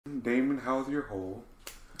Damon, how's your hole?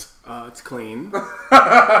 It's clean.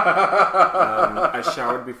 I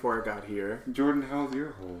showered before I got here. Jordan, how's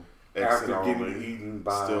your hole? Exit After only. getting eaten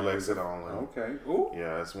by... Still exit only. Okay. Ooh.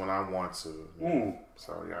 Yeah, it's when I want to.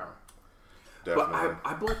 So, yeah. Definitely. Definitely. But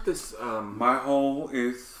I bought this... My hole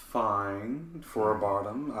is fine for a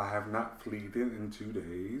bottom. I have not fleed it in 2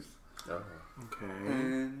 days. Oh. Okay.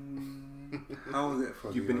 And how is it for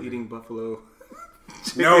you? You've been eating buffalo...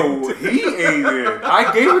 No, he ate it.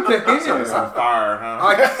 I gave it to him. So it's on fire, huh?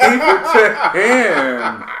 I gave it to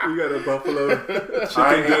him. You got a buffalo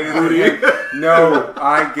chicken booty? No,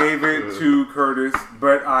 I gave it to Curtis,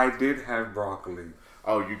 but I did have broccoli.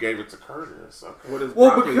 Oh, you gave it to Curtis. Okay. What does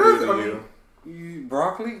broccoli do to you?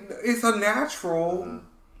 Broccoli, it's a natural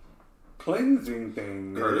cleansing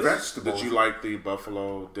thing. Curtis, vegetables. did you like the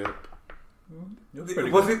buffalo dip?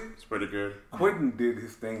 Was it? It's pretty good. Quentin did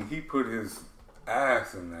his thing. He put his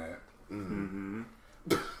ass in that. Mm-hmm.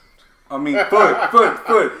 I mean, foot.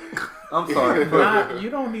 I'm sorry, foot. You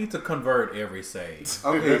don't need to convert every sage.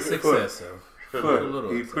 Okay, it's excessive.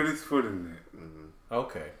 Foot. He put his foot in it. Mm-hmm.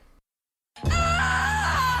 Okay.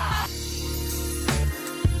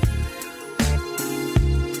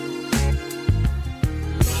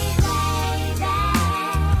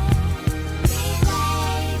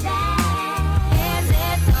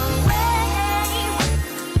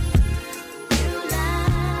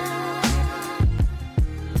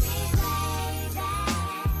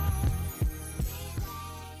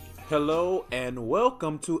 Hello and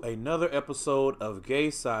welcome to another episode of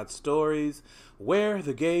GaysideStories, where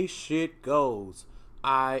the gay shit goes.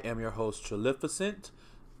 I am your host, Trilificent.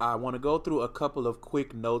 I want to go through a couple of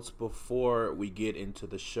quick notes before we get into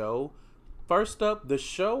the show. First up, the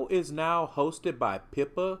show is now hosted by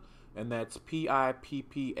Pippa, and that's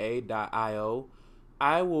PIPPA.io.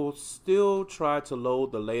 I will still try to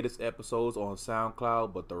load the latest episodes on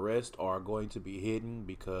SoundCloud, but the rest are going to be hidden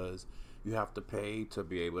because you have to pay to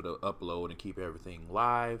be able to upload and keep everything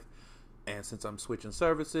live. And since I'm switching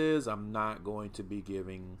services, I'm not going to be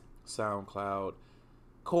giving SoundCloud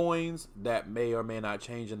coins. That may or may not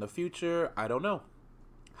change in the future. I don't know.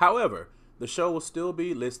 However, the show will still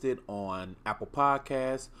be listed on Apple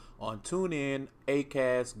Podcasts, on TuneIn,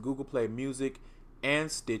 Acast, Google Play Music,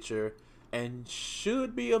 and Stitcher, and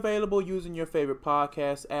should be available using your favorite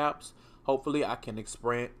podcast apps. Hopefully, I can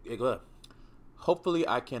expand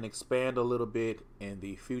a little bit in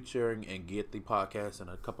the future and get the podcast in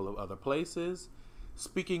a couple of other places.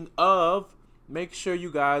 Speaking of, make sure you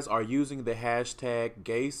guys are using the hashtag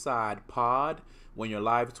GaysidePod when you're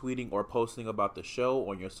live tweeting or posting about the show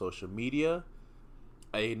on your social media.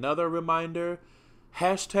 Another reminder,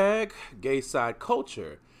 hashtag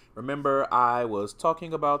GaysideCulture. Remember, I was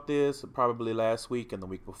talking about this probably last week and the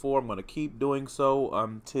week before. I'm going to keep doing so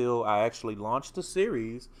until I actually launch the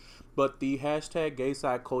series. But the hashtag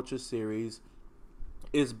GaysideCulture series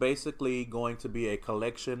is basically going to be a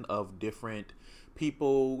collection of different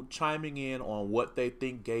people chiming in on what they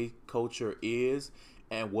think gay culture is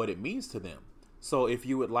and what it means to them. So if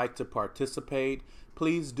you would like to participate,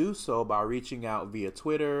 please do so by reaching out via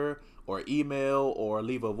Twitter or email or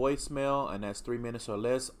leave a voicemail, and that's 3 minutes or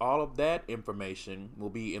less. All of that information will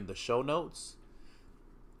be in the show notes.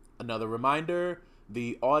 Another reminder,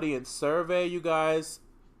 the audience survey, you guys.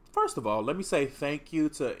 First of all, let me say thank you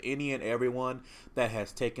to any and everyone that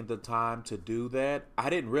has taken the time to do that. I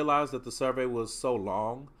didn't realize that the survey was so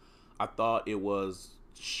long. I thought it was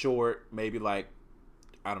short, maybe like,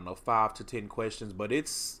 5 to 10 questions, but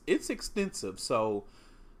it's extensive. So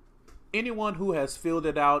anyone who has filled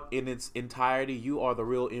it out in its entirety, you are the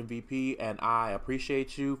real MVP, and I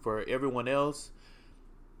appreciate you. For everyone else,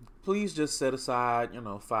 please just set aside,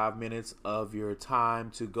 5 minutes of your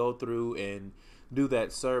time to go through and do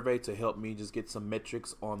that survey to help me just get some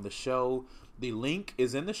metrics on the show. The link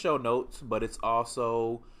is in the show notes, but it's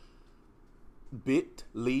also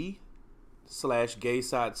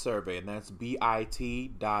bit.ly/Gayside survey, and that's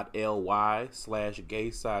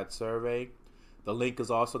bit.ly/Gayside survey. The link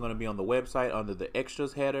is also going to be on the website under the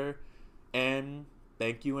extras header. And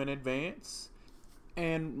thank you in advance.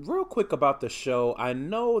 And real quick about the show, I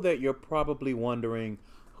know that you're probably wondering,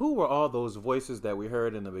 who were all those voices that we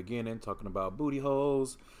heard in the beginning talking about booty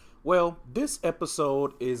holes? Well, this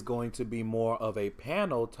episode is going to be more of a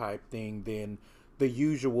panel type thing than the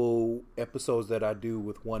usual episodes that I do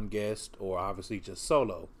with one guest or obviously just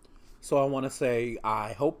solo. So I want to say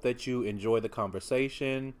I hope that you enjoy the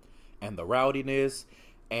conversation and the rowdiness,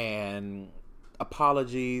 and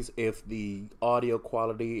apologies if the audio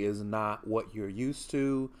quality is not what you're used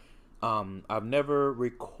to. I've never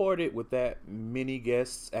recorded with that many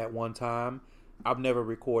guests at one time. I've never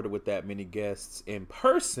recorded with that many guests in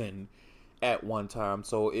person at one time.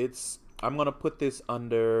 So I'm going to put this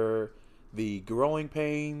under the growing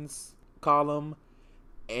pains column,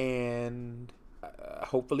 and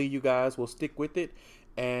hopefully you guys will stick with it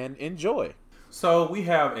and enjoy. So we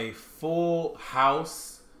have a full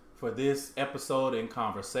house for this episode and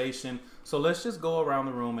conversation. So let's just go around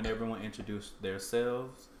the room and everyone introduce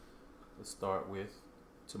themselves. Let's start with,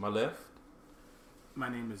 to my left. My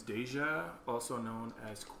name is Dayja, also known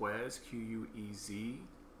as Quez, Quez.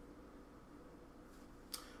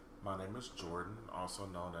 My name is Jordan, also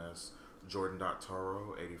known as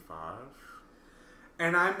Jordan.Toro85.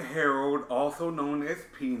 And I'm Harold, also known as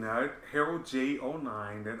Peanut, Harold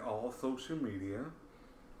J09 at all social media.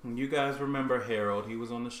 You guys remember Harold. He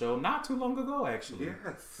was on the show not too long ago, actually.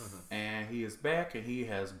 Yes. And he is back, and he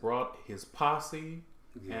has brought his posse,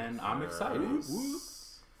 and I'm excited.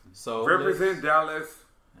 So represent Dallas.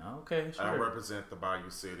 Okay, sure. I represent the Bayou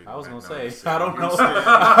City. I was going to say, Magnolia City. I don't know.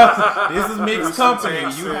 This is mixed company.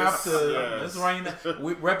 You have to, let's rein that.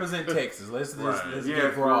 We represent Texas. Let's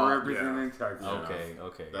get broad. We're representing Texas.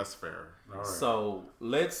 Okay. That's fair. All right. So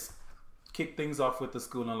let's kick things off with the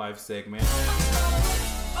School and Life segment.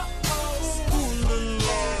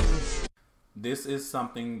 This is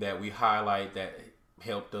something that we highlight that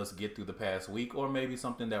helped us get through the past week, or maybe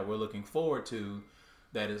something that we're looking forward to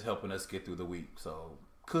that is helping us get through the week. So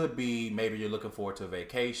could be maybe you're looking forward to a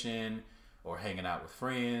vacation or hanging out with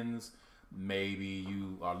friends. Maybe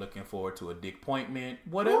you are looking forward to a dick appointment.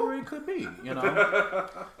 Whatever it could be, you know.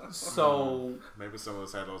 So maybe some of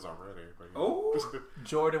us had those already. But,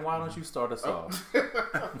 Jordan, why don't you start us off?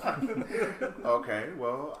 Okay,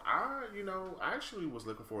 well, I actually was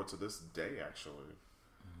looking forward to this day, actually.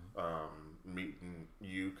 Meeting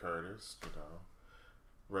you, Curtis,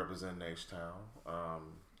 representing H-Town.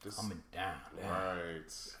 Coming down. Right.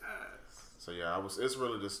 Yes. So, yeah, it's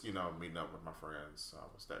really just, meeting up with my friends.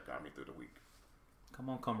 That got me through the week. Come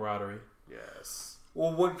on, camaraderie. Yes.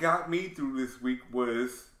 Well, what got me through this week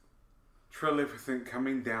was Trill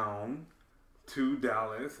coming down to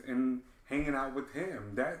Dallas and hanging out with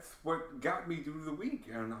him. That's what got me through the week,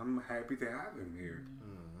 and I'm happy to have him here.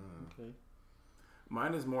 Okay.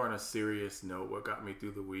 Mine is more on a serious note. What got me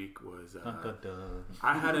through the week was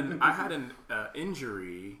I had an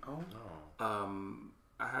injury.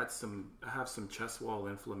 I have some chest wall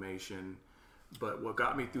inflammation, but what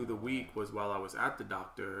got me through the week was while I was at the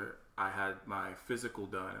doctor, I had my physical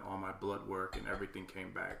done, all my blood work, and everything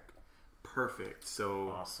came back perfect.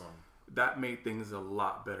 So awesome. That made things a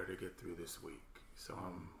lot better to get through this week. So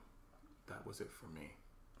that was it for me.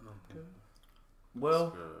 Okay.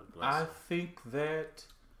 Well, I think that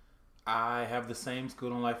I have the same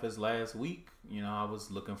School and Life as last week. I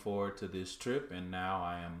was looking forward to this trip, and now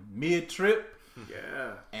I am mid-trip.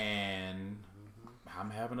 Yeah. And I'm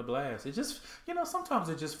having a blast. It just, sometimes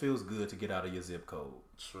it just feels good to get out of your zip code.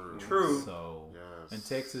 True. So, and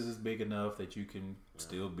Texas is big enough that you can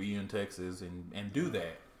still be in Texas and do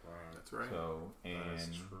that. Right. That's right. So, That's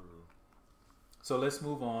true. So let's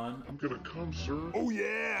move on. I'm gonna come, sir. Oh,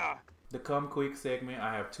 yeah. The Come Quick segment,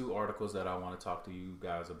 I have 2 articles that I want to talk to you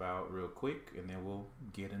guys about real quick, and then we'll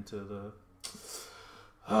get into the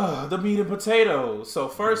meat and potatoes. So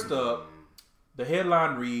first up, the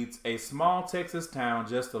headline reads, a small Texas town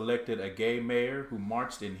just elected a gay mayor who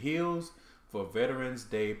marched in heels for Veterans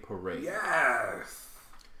Day parade. Yes.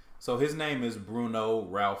 So his name is Bruno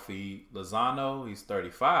Ralphie Lozano. He's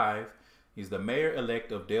 35. He's the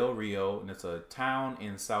mayor-elect of Del Rio, and it's a town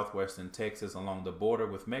in southwestern Texas along the border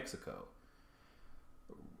with Mexico.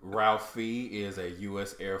 Ralphie is a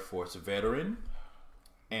U.S. Air Force veteran,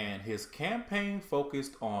 and his campaign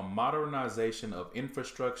focused on modernization of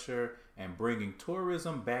infrastructure and bringing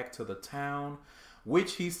tourism back to the town,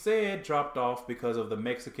 which he said dropped off because of the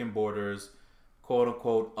Mexican border's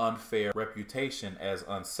quote-unquote unfair reputation as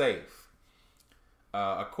unsafe.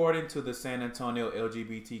 According to the San Antonio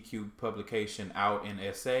LGBTQ publication Out in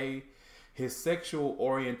SA, his sexual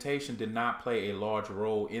orientation did not play a large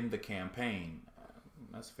role in the campaign.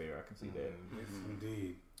 That's fair, I can see that. Yes,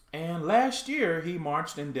 indeed. And last year, he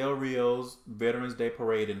marched in Del Rio's Veterans Day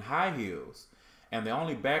Parade in high heels. And the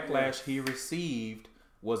only backlash he received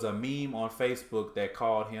was a meme on Facebook that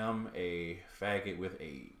called him a faggot with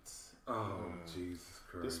AIDS. Oh, Jesus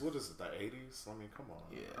Christ. What is it, the 80s? I mean, come on.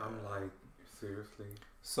 Yeah. I'm like, seriously?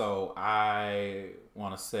 So I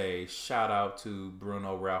want to say shout out to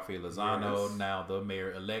Bruno Ralphie Lozano, now the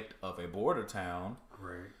mayor-elect of a border town.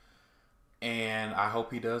 Great. And I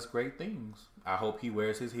hope he does great things. I hope he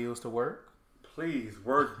wears his heels to work. Please,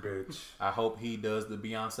 work, bitch. I hope he does the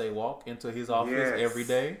Beyonce walk into his office every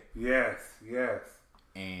day. Yes.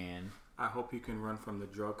 And I hope he can run from the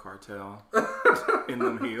drug cartel in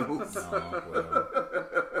them heels. Oh,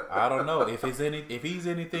 well, I don't know if he's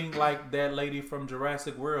anything like that lady from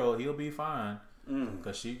Jurassic World, he'll be fine.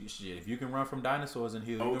 Because she if you can run from dinosaurs in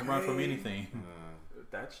heels, you can run from anything.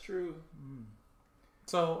 That's true.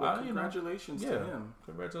 So congratulations to him.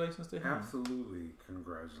 Congratulations to him. Absolutely,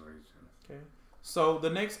 congratulations. Okay. So the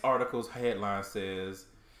next article's headline says,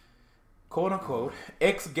 quote unquote,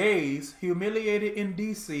 ex-gays humiliated in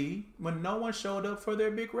DC when no one showed up for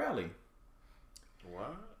their big rally.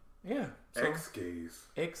 What? Yeah. So,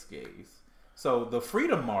 Ex-gays. So the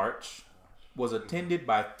Freedom March was attended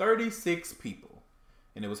by 36 people,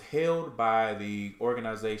 and it was held by the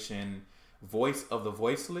organization Voice of the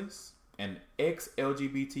Voiceless, an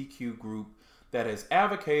ex-LGBTQ group that has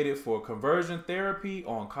advocated for conversion therapy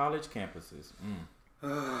on college campuses.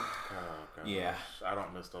 Oh, yeah. I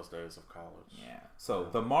don't miss those days of college. Yeah. So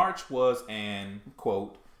the march was an,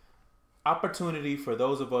 quote, opportunity for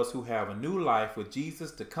those of us who have a new life with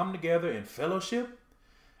Jesus to come together in fellowship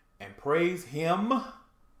and praise Him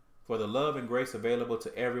for the love and grace available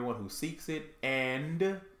to everyone who seeks it,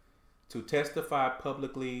 and to testify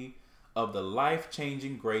publicly of the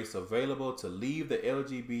life-changing grace available to leave the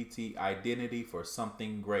LGBT identity for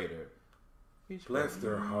something greater. Bless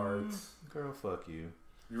their hearts. Girl, fuck you.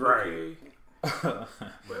 Right. But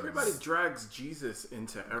everybody drags Jesus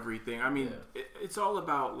into everything. I mean, it's all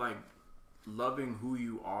about like loving who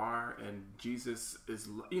you are, and Jesus is,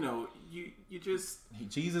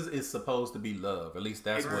 Jesus is supposed to be love. At least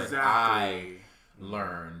that's what I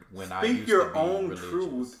learned when I used to be your own religious.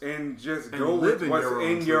 truth and just go with what's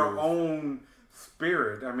in your own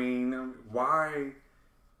spirit. I mean, why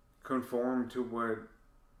conform to what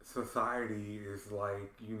society is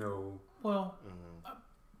like, Well,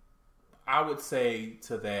 I would say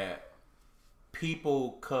to that,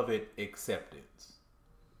 people covet acceptance.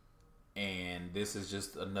 And this is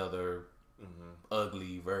just another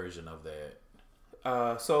ugly version of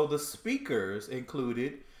that. So the speakers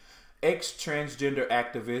included ex-transgender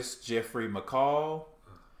activist Jeffrey McCall,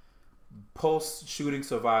 post-shooting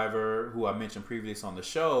survivor who I mentioned previously on the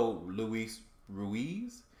show, Luis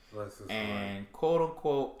Ruiz, and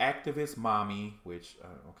quote-unquote activist mommy, which,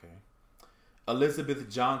 Elizabeth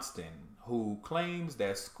Johnston, who claims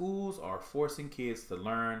that schools are forcing kids to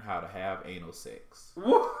learn how to have anal sex.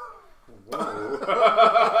 Whoa. Okay.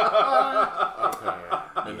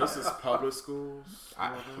 And this is public schools?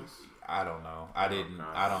 I don't know. I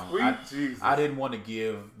didn't want to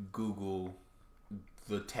give Google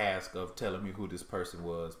the task of telling me who this person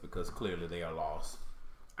was because clearly they are lost.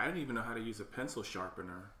 I didn't even know how to use a pencil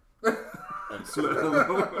sharpener. Well,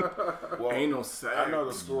 anal sex. I know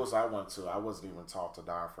the schools I went to, I wasn't even taught to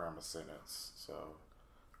diaphragm a sentence. So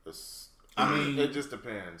it just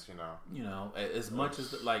depends, as much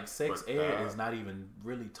as sex ed is not even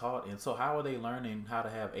really taught, and so how are they learning how to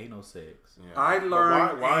have anal sex? Yeah. I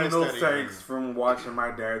learned anal sex from watching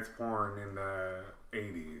my dad's porn in the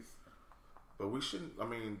 80s. But we shouldn't. I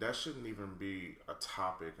mean, that shouldn't even be a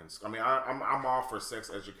topic. And I mean, I'm all for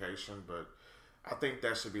sex education, but I think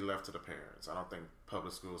that should be left to the parents. I don't think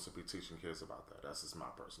public schools should be teaching kids about that. That's just my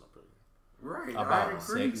personal opinion. Right. About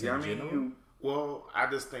sex in general. Well, I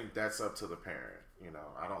just think that's up to the parent.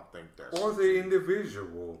 I don't think that's... Or the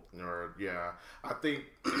individual. Or, yeah. I think,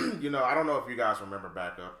 I don't know if you guys remember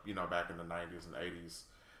back in the 90s and 80s,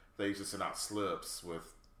 they used to send out slips with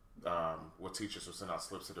teachers would send out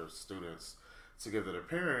slips to their students to give to their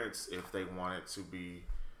parents if they wanted to be,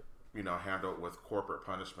 handled with corporate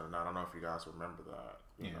punishment. And I don't know if you guys remember that.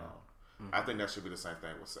 You know. I think that should be the same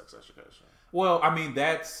thing with sex education. Well, I mean,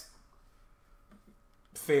 that's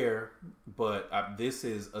fair, but this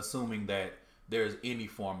is assuming that there's any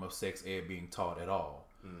form of sex ed being taught at all.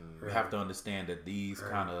 You have to understand that these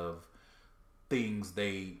kind of things,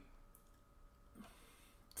 they,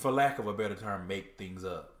 for lack of a better term, make things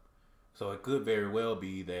up. So it could very well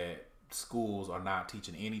be that schools are not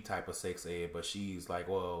teaching any type of sex ed, but she's like,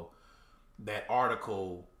 well, that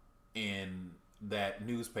article in that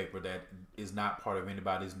newspaper that is not part of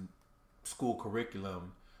anybody's school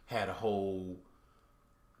curriculum had a whole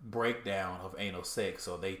breakdown of anal sex,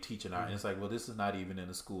 so they teaching out, and it's like, well, this is not even in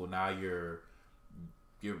the school. Now you're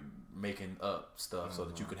making up stuff so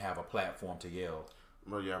that you can have a platform to yell.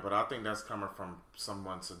 Well, yeah, but I think that's coming from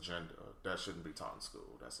someone's agenda. That shouldn't be taught in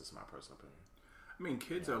school. That's just my personal opinion. I mean,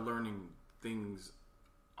 kids are learning things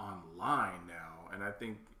online now, and I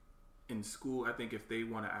think in school, if they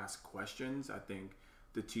want to ask questions, I think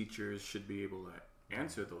the teachers should be able to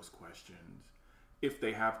answer those questions if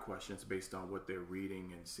they have questions based on what they're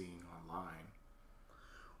reading and seeing online.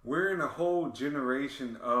 We're in a whole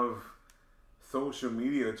generation of social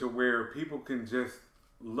media to where people can just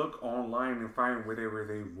look online and find whatever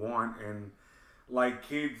they want, and like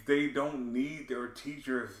kids, they don't need their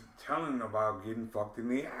teachers telling them about getting fucked in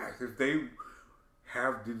the ass. If they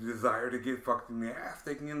have the desire to get fucked in the ass,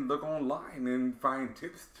 they can look online and find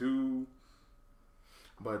tips to.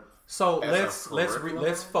 But so let's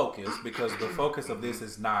focus, because the focus of this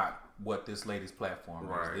is not what this lady's platform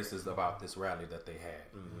is. This is about this rally that they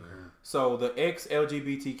had. Mm-hmm. So the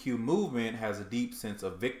ex-LGBTQ movement has a deep sense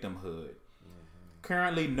of victimhood.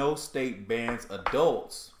 Currently, no state bans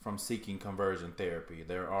adults from seeking conversion therapy.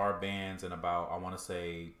 There are bans in about, I want to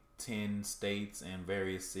say, 10 states and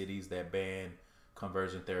various cities that ban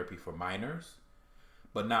conversion therapy for minors,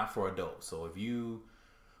 but not for adults. So if you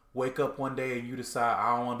wake up one day and you decide,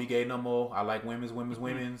 I don't want to be gay no more, I like women's,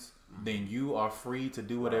 then you are free to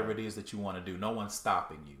do whatever it is that you want to do. No one's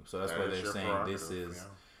stopping you. So that's why they're saying this is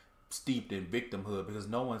steeped in victimhood, because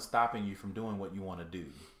no one's stopping you from doing what you want to do.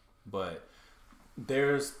 But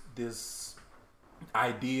there's this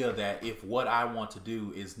idea that if what I want to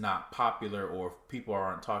do is not popular, or if people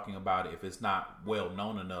aren't talking about it, if it's not well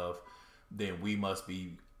known enough, then we must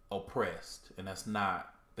be oppressed. And that's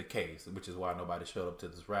not the case, which is why nobody showed up to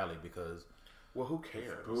this rally, because who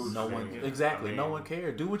cares? No one, exactly. No one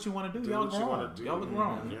cares. Do what you want to do. Y'all grown. Y'all look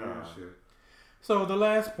grown. Yeah. So the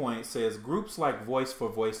last point says groups like Voice for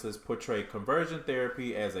Voiceless portray conversion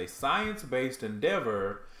therapy as a science-based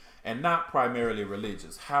endeavor and not primarily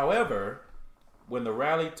religious. However, when the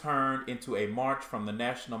rally turned into a march from the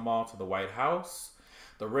National Mall to the White House,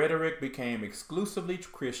 the rhetoric became exclusively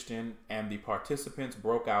Christian, and the participants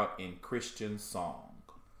broke out in Christian song.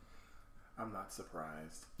 I'm not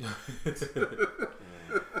surprised.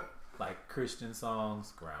 Like Christian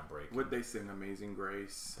songs, groundbreaking. Would they sing Amazing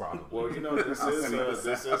Grace? Probably. Well, this is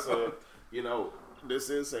a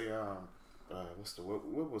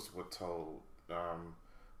what told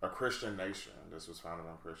a Christian nation. This was founded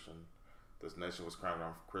on Christian. This nation was founded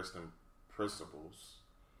on Christian principles.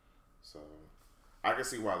 So I can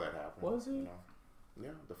see why that happened. Was it?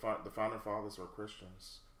 Yeah, the founding fathers were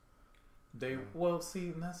Christians. Well,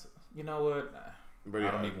 see, that's, you know what? But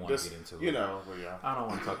I don't even want to get into it. I don't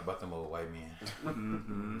want to talk about them old white men.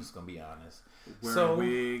 I'm just gonna be honest. Wearing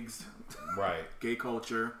wigs, right? Gay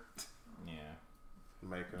culture, yeah.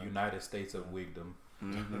 Makeup. United States of Wigdom.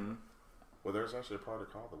 Mm-hmm. Well, there's actually a party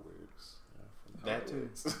called the Wigs. That too.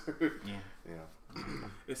 Yeah.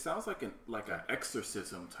 It sounds like an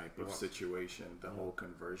exorcism type of situation, the whole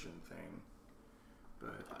conversion thing.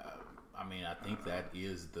 But I mean, I think that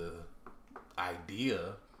is the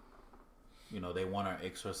idea. They want to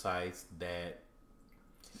exorcise that,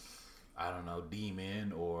 I don't know,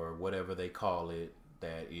 demon or whatever they call it,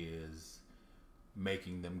 that is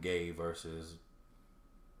making them gay, versus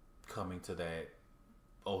coming to that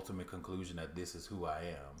ultimate conclusion that this is who I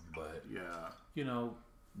am. But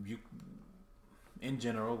in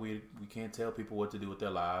general, we can't tell people what to do with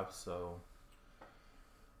their lives, so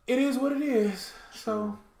it is what it is.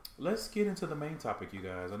 So let's get into the main topic, you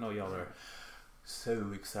guys. I know y'all are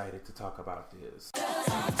so excited to talk about this.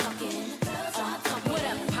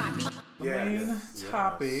 The main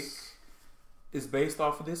topic is based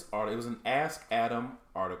off of this article. It was an Ask Adam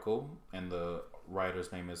article, and the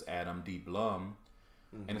writer's name is Adam D. Blum.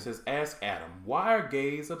 Mm-hmm. And it says, Ask Adam, why are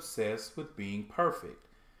gays obsessed with being perfect?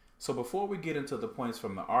 So before we get into the points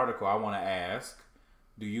from the article, I want to ask,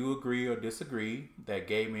 do you agree or disagree that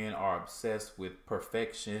gay men are obsessed with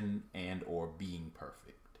perfection and or being perfect?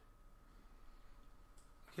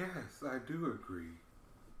 Yes, I do agree.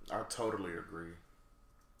 I totally agree.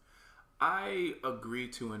 I agree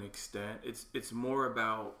to an extent. It's more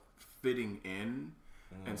about fitting in,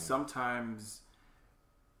 and sometimes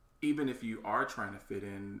even if you are trying to fit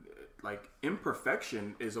in, like,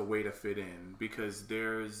 imperfection is a way to fit in, because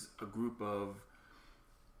there's a group of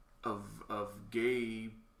gay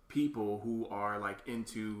people who are like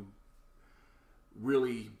into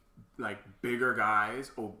really like bigger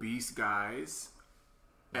guys, obese guys.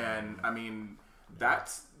 And I mean, that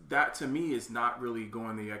to me is not really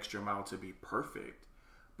going the extra mile to be perfect,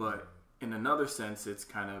 but in another sense, it's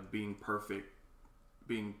kind of being perfect,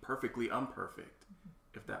 being perfectly unperfect,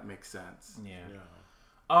 if that makes sense. Yeah.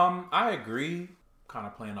 I agree. Kind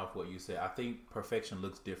of playing off what you said, I think perfection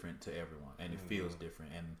looks different to everyone, and it feels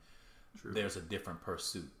different, and there's a different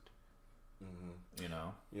pursuit.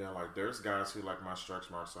 Yeah, like there's guys who like my stretch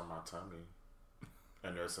marks on my tummy.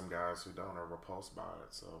 And there's some guys who don't, are repulsed by it.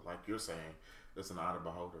 So, like you're saying, it's an eye of the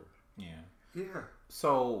beholder. Yeah.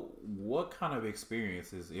 So, what kind of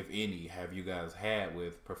experiences, if any, have you guys had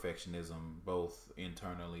with perfectionism, both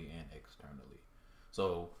internally and externally?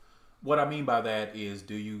 So, What I mean by that is,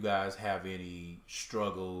 do you guys have any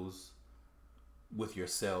struggles with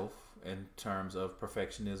yourself in terms of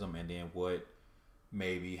perfectionism, and then what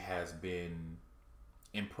maybe has been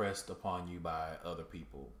impressed upon you by other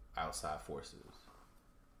people, outside forces?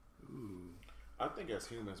 Ooh. I think as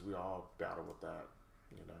humans, we all battle with that,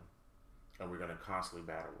 and we're going to constantly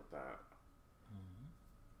battle with that.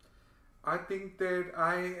 I think that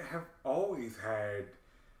I have always had,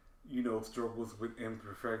 struggles with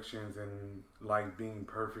imperfections and like being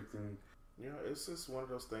perfect, and it's just one of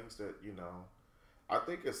those things that I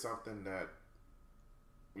think it's something that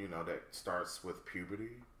that starts with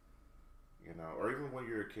puberty, or even when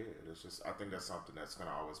you're a kid. It's just, I think that's something that's going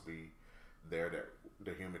to always be there, that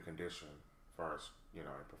the human condition, as far as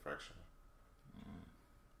imperfection.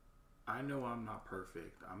 I know I'm not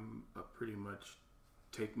perfect. I'm a pretty much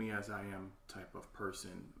take me as I am type of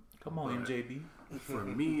person. Come on, MJB. For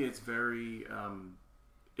me, it's very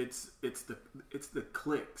it's the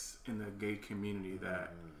cliques in the gay community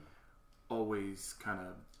that always kind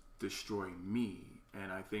of destroy me,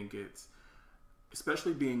 and I think it's,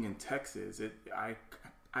 especially being in Texas, I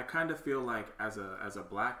kind of feel like as a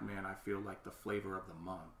black man, I feel like the flavor of the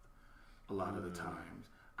month a lot of the times.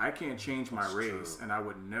 I can't change my race, and I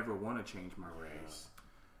would never want to change my race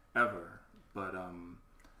ever.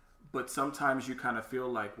 But sometimes you kind of feel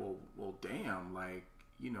like, well, damn, like,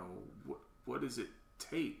 what does it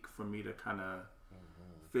take for me to kind of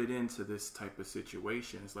fit into this type of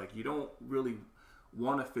situation? It's like you don't really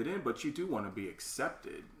want to fit in, but you do want to be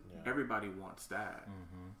accepted. Yeah. Everybody wants that.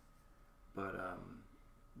 But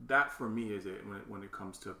that for me is it when it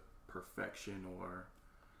comes to perfection or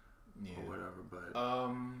whatever. But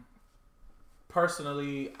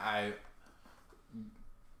personally, I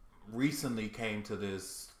recently came to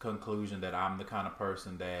this conclusion that I'm the kind of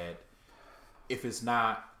person that if it's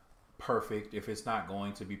not perfect, if it's not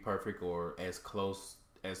going to be perfect or as close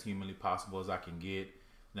as humanly possible as I can get,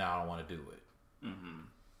 then I don't want to do it.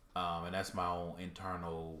 And that's my own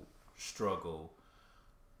internal struggle.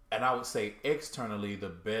 And I would say externally, the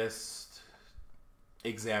best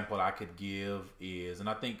example I could give is, and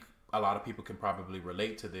I think a lot of people can probably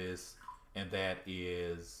relate to this, and that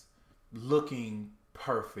is looking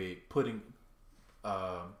perfect,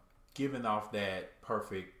 giving off that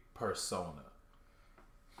perfect persona.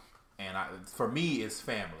 And for me, it's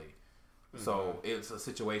family. So it's a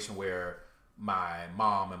situation where my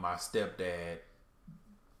mom and my stepdad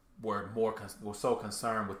were so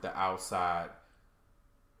concerned with the outside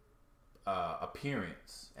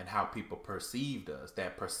appearance and how people perceived us,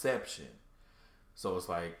 that perception. So it's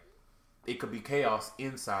like, it could be chaos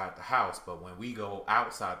inside the house, but when we go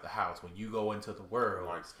outside the house, when you go into the world,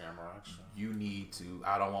 lights, camera, action, you need to,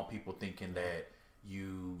 I don't want people thinking that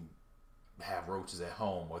you have roaches at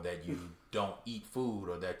home, or that you don't eat food,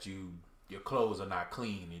 or that your clothes are not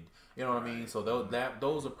clean. You know what I mean? So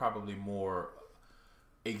those are probably more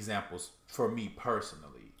examples for me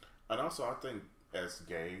personally. And also, I think as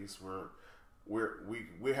gays,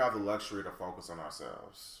 we have the luxury to focus on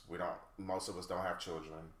ourselves. Most of us don't have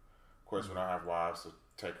children. Of course, we don't have wives to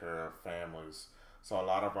take care of families. So a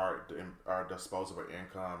lot of our disposable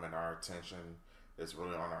income and our attention is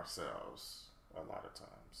really on ourselves a lot of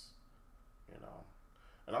times,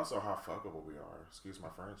 And also how fuckable we are. Excuse my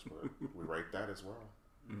French, but we rate that as well.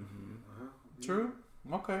 True.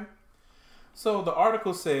 Okay. So the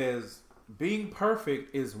article says, being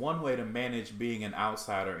perfect is one way to manage being an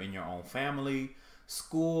outsider in your own family,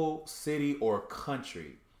 school, city, or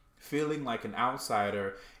country. Feeling like an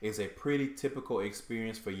outsider is a pretty typical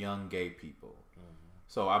experience for young gay people.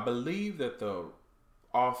 So I believe that the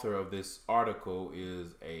author of this article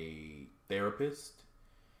is a therapist,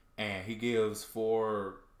 and he gives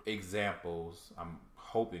 4 examples. I'm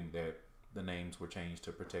hoping that the names were changed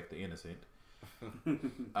to protect the innocent.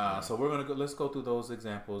 So let's go through those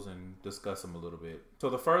examples and discuss them a little bit.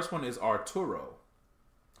 So the first one is Arturo.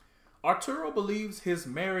 Arturo believes his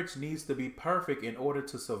marriage needs to be perfect in order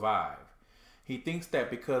to survive. He thinks that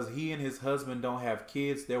because he and his husband don't have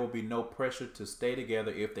kids, there will be no pressure to stay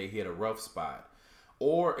together if they hit a rough spot.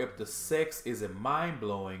 Or if the sex isn't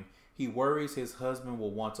mind-blowing, he worries his husband will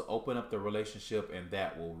want to open up the relationship and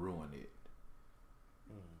that will ruin it.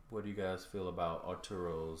 What do you guys feel about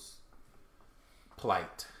Arturo's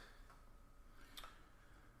plight?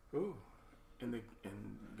 Ooh. In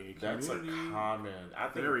gay community, that's a common. I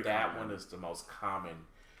think that one is the most common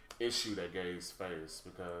issue that gays face,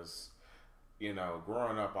 because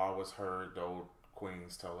growing up, I always heard the old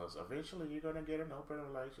queens tell us, eventually you're gonna get an open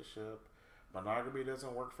relationship. Monogamy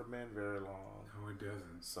doesn't work for men very long. No, it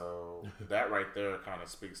doesn't. So that right there kind of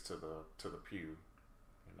speaks to the pew.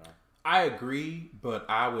 I agree, but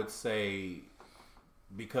I would say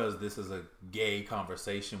because this is a gay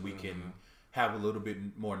conversation, we can have a little bit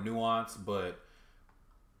more nuance, but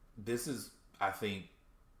this is, I think,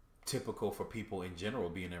 typical for people in general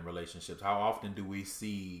being in relationships. How often do we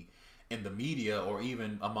see in the media or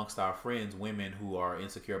even amongst our friends women who are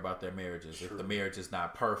insecure about their marriages? True. If the marriage is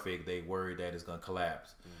not perfect, they worry that it's going to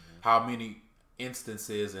collapse. How many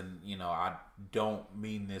instances, and I don't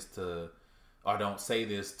mean this to, or don't say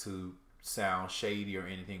this to sound shady or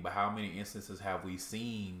anything, but how many instances have we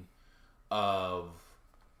seen of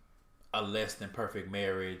a less than perfect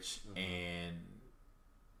marriage and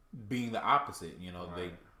being the opposite?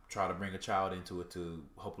 They try to bring a child into it to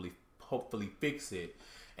hopefully fix it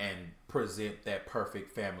and present that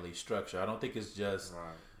perfect family structure. I don't think it's just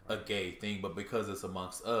a gay thing, but because it's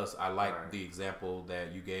amongst us, I like the example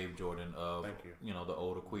that you gave, Jordan, of the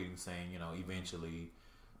older queen saying, eventually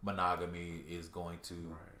monogamy is going to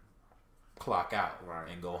clock out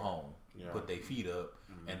and go home, put their feet up,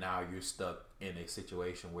 and now you're stuck in a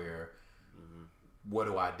situation where what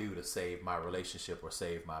do I do to save my relationship or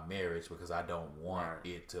save my marriage, because I don't want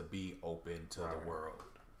it to be open to the world.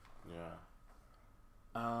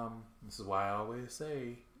 This is why I always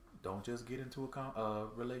say, don't just get into a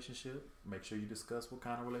relationship. Make sure you discuss what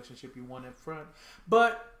kind of relationship you want up front.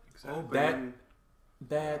 But that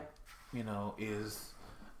is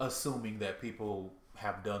assuming that people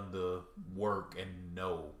have done the work and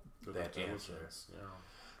know that answer.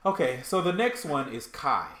 Okay, so the next one is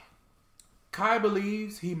Kai. Kai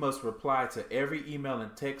believes he must reply to every email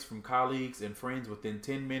and text from colleagues and friends within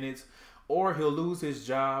 10 minutes, or he'll lose his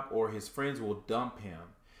job or his friends will dump him.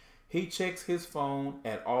 He checks his phone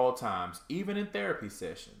at all times, even in therapy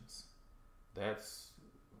sessions. That's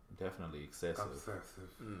definitely excessive.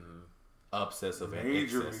 Obsessive and majorly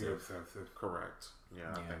excessive. Obsessive. Correct.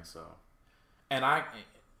 Yeah, I think so. And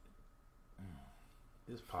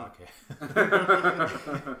this podcast,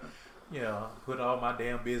 put all my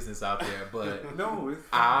damn business out there, but no, it's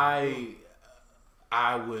I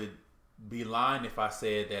would be lying if I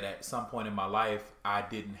said that at some point in my life I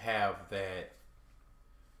didn't have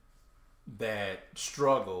that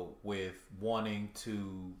struggle with wanting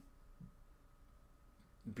to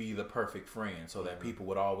be the perfect friend, so that people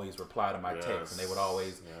would always reply to my texts and they would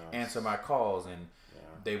always answer my calls, and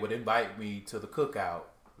they would invite me to the cookout,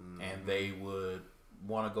 and they would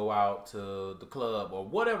want to go out to the club or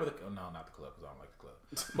whatever. Not the club, because I don't like the club,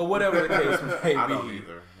 but whatever the case may be. I don't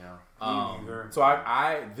either. Yeah. So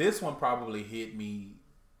I this one probably hit me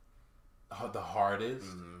the hardest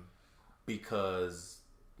because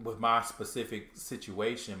with my specific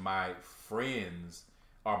situation, my friends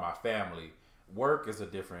are my family. Work is a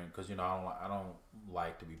different, because I don't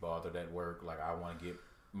like to be bothered at work. Like, I want to get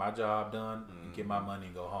my job done, get my money,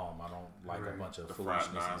 and go home. I don't like a bunch of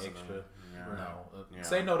foolishness and extra.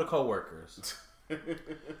 Say no to coworkers.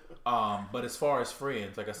 But as far as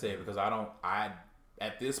friends, like I said, because I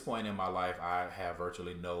at this point in my life, I have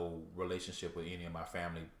virtually no relationship with any of my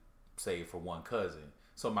family, save for one cousin.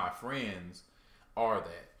 So my friends are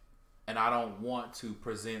that, and I don't want to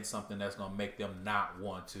present something that's gonna make them not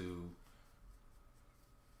want to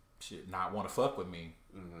fuck with me,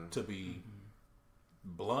 to be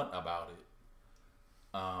blunt about it.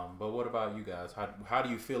 But what about you guys? How do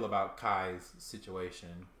you feel about Kai's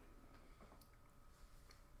situation?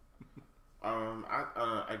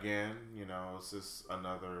 Again, it's just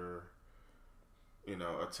another,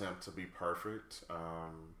 attempt to be perfect.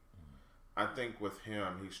 I think with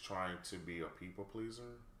him, he's trying to be a people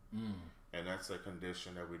pleaser, and that's a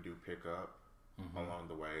condition that we do pick up along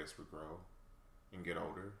the way as we grow and get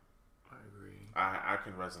older. I agree. I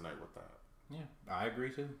can resonate with that. Yeah, I agree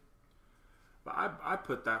too. But I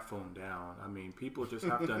put that phone down. I mean, people just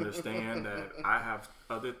have to understand that I have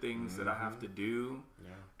other things that I have to do,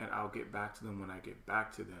 and I'll get back to them when I get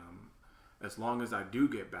back to them. As long as I do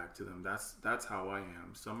get back to them, that's how I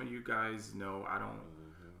am. Some of you guys know I don't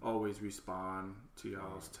always respond to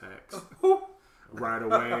y'all's texts right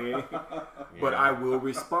away, but I will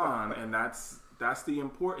respond, and that's the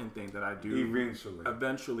important thing that I do.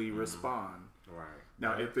 Eventually respond. Right.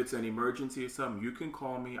 Now, if it's an emergency or something, you can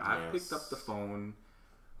call me. I've picked up the phone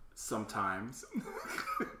sometimes,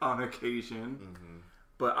 on occasion,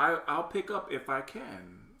 but I'll pick up if I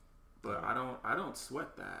can. But I don't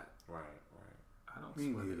sweat that. Right. I don't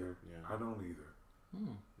sweat either. Yeah. I don't either.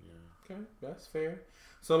 Okay, that's fair.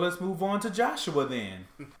 So let's move on to Joshua then.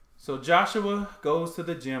 So Joshua goes to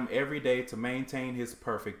the gym every day to maintain his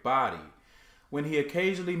perfect body. When he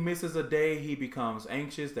occasionally misses a day, he becomes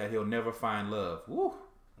anxious that he'll never find love. Woo!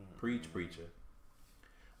 Preach, preacher.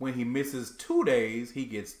 When he misses 2 days, he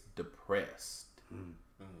gets depressed.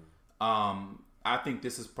 I think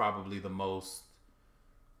this is probably the most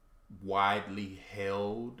widely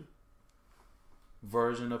held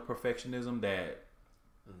version of perfectionism that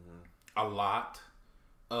a lot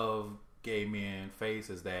of gay men face,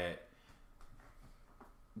 is that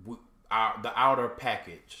the outer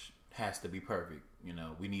package has to be perfect. You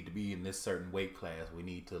know, we need to be in this certain weight class. We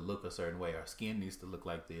need to look a certain way. Our skin needs to look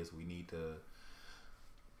like this. We need to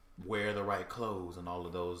wear the right clothes and all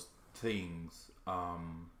of those things.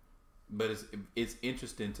 But it's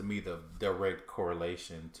interesting to me, the direct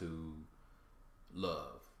correlation to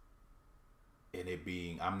love, and it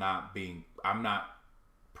being I'm not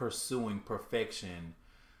pursuing perfection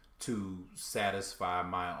to satisfy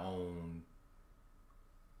my own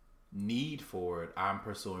need for it. I'm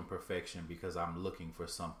pursuing perfection because I'm looking for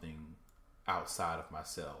something outside of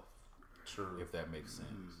myself. True. If that makes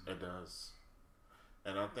sense. It does.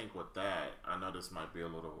 And I think with that, I know this might be a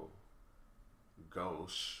little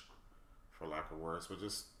gauche, for lack of words, but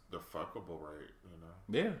just the fuckable rate, you know?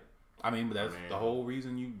 Yeah. I mean, that's the whole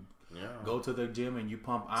reason you go to the gym and you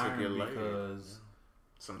pump iron, because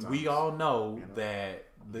we all know that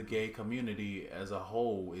the gay community as a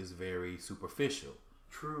whole is very superficial.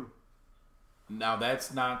 True. Now,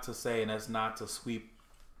 that's not to say, and that's not to sweep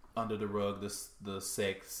under the rug the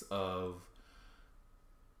sex of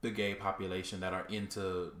the gay population that are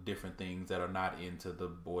into different things, that are not into the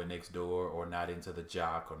boy next door, or not into the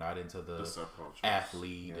jock, or not into the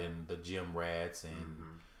athlete and the gym rats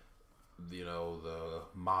and you know, the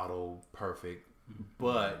model perfect.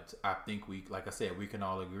 But I think like I said, we can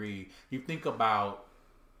all agree. You think about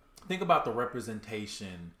the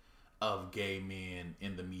representation of gay men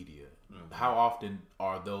in the media. How often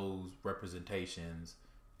are those representations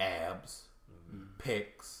abs,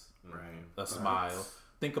 pecs, a smile?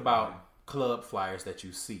 Think about club flyers that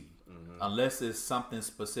you see. Unless it's something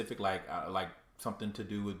specific, like something to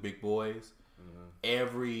do with big boys,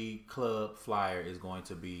 every club flyer is going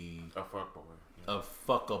to be a fuck boy. A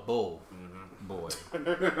fuckable boy.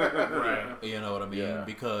 Right. You know what I mean? Yeah.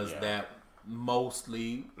 Because that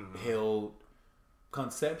mostly held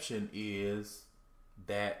conception is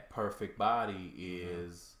that perfect body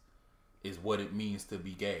is what it means to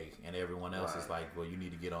be gay, and everyone else is like, well, you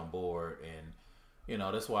need to get on board. And you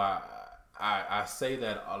know, that's why I say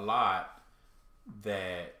that a lot,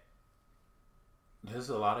 that there's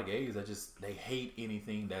a lot of gays that they hate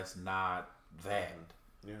anything that's not that.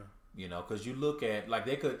 Yeah. You know, because you look at, like,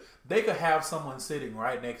 they could have someone sitting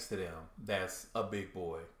right next to them that's a big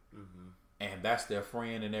boy, and that's their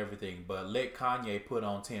friend and everything. But let Kanye put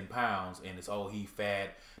on 10 pounds and it's he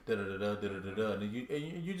fat, da da da da da da da, and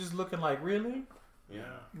you just looking like, really? Yeah.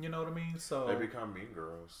 You know what I mean? So they become mean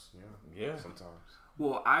girls. Yeah. Sometimes.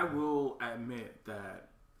 Well, I will admit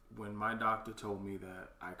that when my doctor told me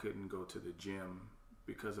that I couldn't go to the gym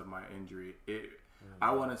because of my injury,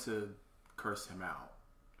 I wanted to curse him out.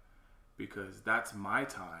 Because that's my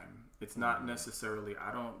time. It's not necessarily,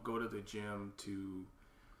 I don't go to the gym to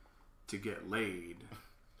get laid.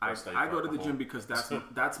 I go to the gym because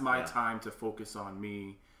that's my time to focus on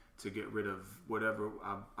me, to get rid of whatever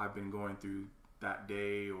I've been going through that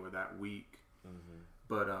day or that week.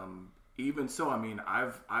 But even so, I mean,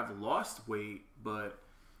 I've lost weight, but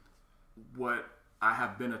what I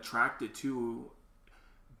have been attracted to,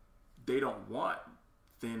 they don't want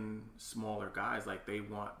thin, smaller guys. Like, they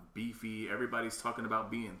want beefy. Everybody's talking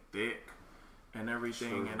about being thick and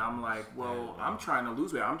everything. And I'm like, well, I'm trying to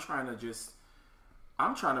lose weight. I'm trying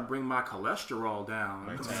to bring my cholesterol down.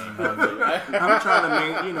 I'm trying to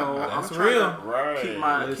make, that's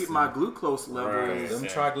real. Keep my glucose levels. Them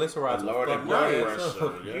triglycerides lower than blood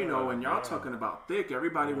pressure. And y'all talking about thick.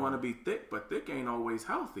 Everybody want to be thick, but thick ain't always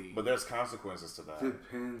healthy. But there's consequences to that.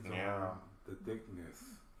 Depends on the thickness.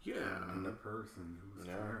 Yeah. And the person who's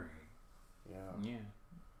carrying. Yeah.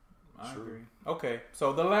 I agree. Okay,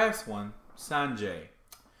 so the last one, Sanjay.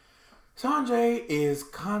 Sanjay is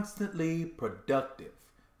constantly productive.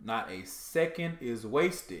 Not a second is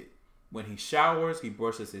wasted. When he showers, he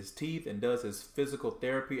brushes his teeth and does his physical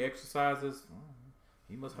therapy exercises.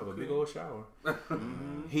 He must have a big old shower.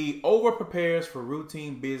 He over prepares for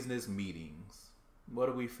routine business meetings. What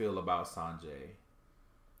do we feel about Sanjay?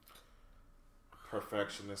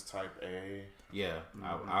 Perfectionist type A. Yeah,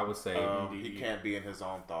 I would say he can't be in his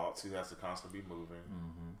own thoughts. He has to constantly be moving.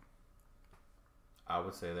 I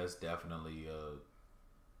would say that's definitely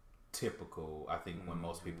typical. I think when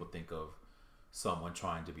most people think of someone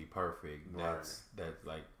trying to be perfect, that's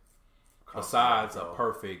like, besides a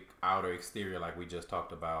perfect outer exterior like we just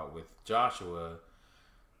talked about with Joshua,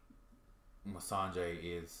 Sanjay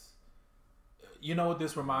is, you know what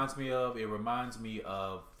this reminds me of? It reminds me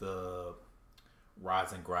of the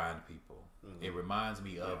rise and grind people. It reminds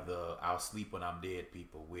me of the I'll sleep when I'm dead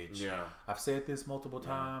people, which I've said this multiple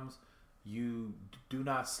times. You do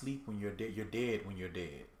not sleep when you're dead. You're dead when you're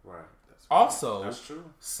dead. Right. Also, that's true.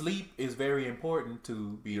 Sleep is very important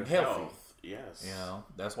to be Your healthy. Health. Yes. You know,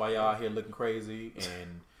 that's why y'all out here looking crazy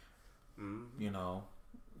and, you know,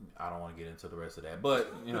 I don't want to get into the rest of that.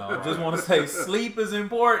 But, you know, I just want to say sleep is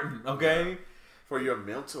important, okay? Yeah. For your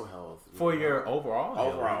mental health. For your overall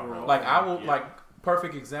health. Like, I will, like,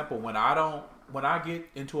 perfect example, when I get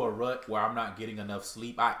into a rut where I'm not getting enough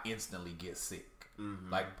sleep, I instantly get sick.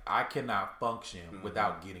 Like, I cannot function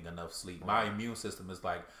without getting enough sleep. My immune system is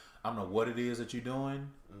like, I don't know what it is that you're doing,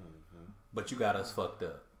 but you got us fucked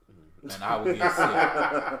up. And I will get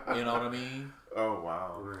sick. You know what I mean? Oh,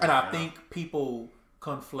 wow. And I think people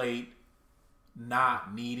conflate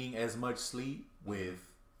not needing as much sleep with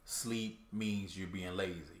sleep means you're being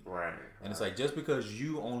lazy. Right. And it's like, just because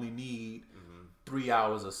you only need 3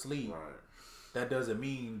 hours of sleep, that doesn't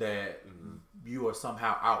mean that you are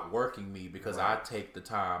somehow outworking me because I take the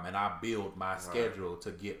time and I build my schedule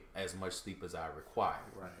to get as much sleep as I require.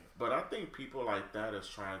 Right. But I think people like that is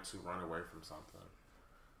trying to run away from something.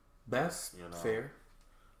 That's fair.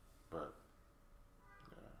 But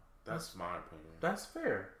that's my opinion. That's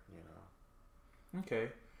fair. Okay.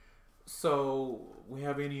 So, we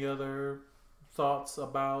have any other thoughts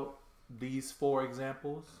about these 4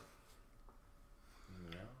 examples?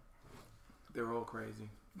 They're all crazy.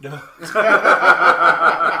 Well,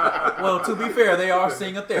 to be fair, they are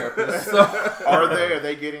seeing a therapist. So. Are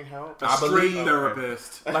they getting help? I believe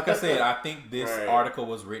therapist. Like I said, I think this article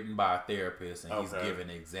was written by a therapist, and he's giving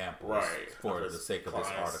examples for the sake of this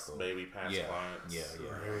article. Maybe past clients. Yeah.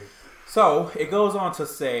 So it goes on to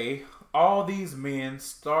say, all these men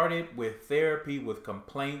started with therapy with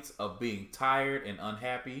complaints of being tired and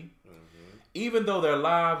unhappy, even though their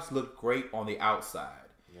lives looked great on the outside.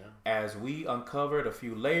 As we uncovered a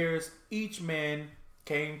few layers, each man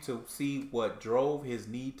came to see what drove his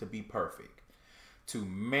need to be perfect, to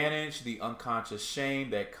manage the unconscious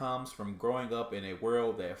shame that comes from growing up in a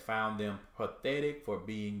world that found them pathetic for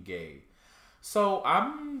being gay. So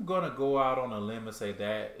I'm going to go out on a limb and say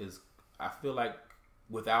that is, I feel like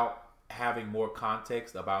without having more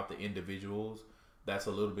context about the individuals, that's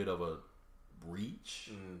a little bit of a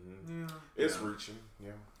reach. It's reaching,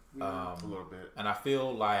 a little bit. And I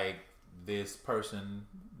feel like this person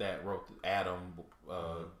that wrote Adam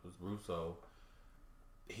Russo,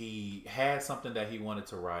 he had something that he wanted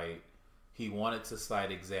to write. He wanted to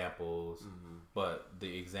cite examples, but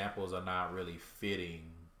the examples are not really fitting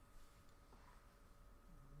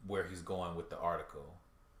where he's going with the article.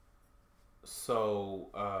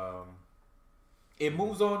 So it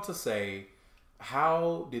moves on to say,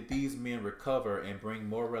 how did these men recover and bring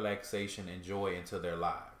more relaxation and joy into their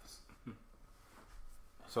lives?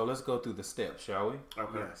 So let's go through the steps, shall we?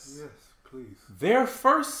 Okay. Yes, please. Their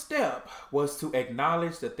first step was to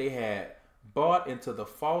acknowledge that they had bought into the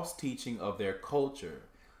false teaching of their culture.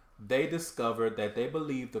 They discovered that they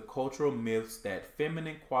believed the cultural myths that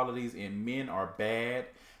feminine qualities in men are bad,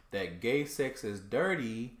 that gay sex is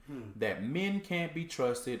dirty, that men can't be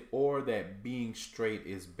trusted, or that being straight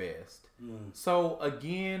is best. So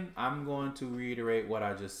again, I'm going to reiterate what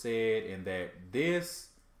I just said, in that this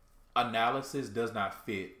analysis does not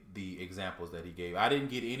fit the examples that he gave. I didn't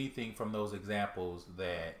get anything from those examples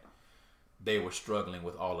that they were struggling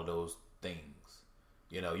with all of those things.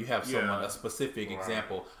 You know, you have someone, a specific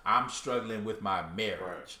example. I'm struggling with my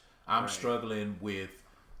marriage. I'm struggling with,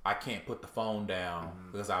 I can't put the phone down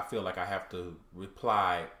because I feel like I have to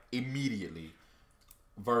reply immediately,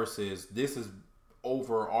 versus this is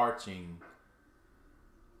overarching,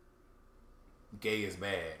 gay is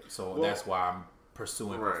bad. So that's why I'm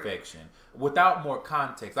pursuing perfection. Without more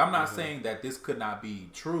context, I'm not saying that this could not be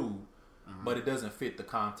true, but it doesn't fit the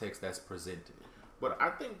context that's presented. But I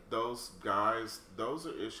think those guys, those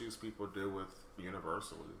are issues people deal with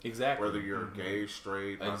universally. Exactly. Whether you're gay,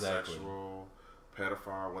 straight, bisexual,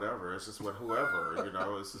 pedophile, whatever. It's just with whoever, you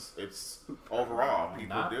know. It's just, it's overall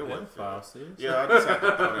people Not deal with pedophile, it. Yeah, I just had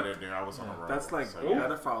to throw it in there. I was on a roll. That's like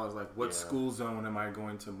pedophile is like, what school zone am I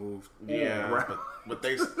going to move?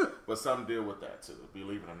 But some deal with that too,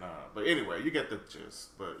 believe it or not. But anyway, you get the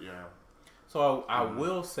gist. But So I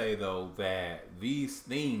will say though that these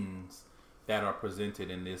things that are presented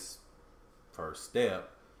in this first step,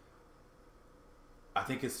 I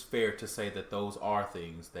think it's fair to say that those are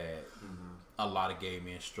things that a lot of gay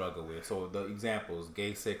men struggle with. So the examples,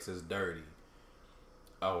 gay sex is dirty,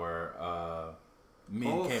 or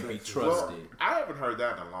men can't be trusted. Well, I haven't heard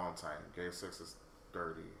that in a long time. Gay sex is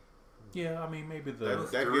dirty. Yeah, I mean, maybe that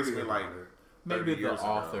gives me like maybe the 30 years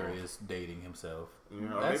author ago. is dating himself. You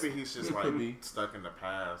know, maybe he's just like stuck in the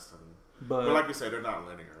past, but like you said, they're not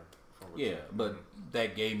linear. But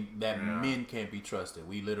that men can't be trusted.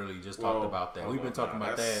 We literally just talked about that. We've been talking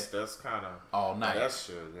about that. That's kind of all night. That's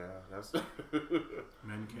shit. Yeah, that's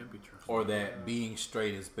men can't be trusted. Or that being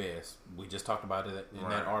straight is best. We just talked about it in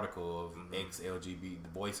that article of ex-LGBT, the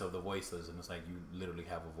voice of the voiceless, and it's like you literally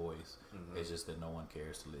have a voice. It's just that no one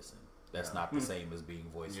cares to listen. That's not the same as being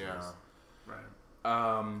voiceless. Yeah.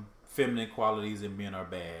 Right. Feminine qualities in men are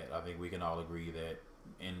bad. I think we can all agree that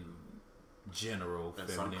in general, in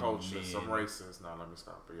feminine some cultures, men, some races. No, let me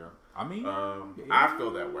stop. But yeah, I mean, I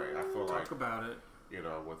feel that way. I feel talk about it. You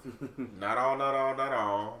know, with not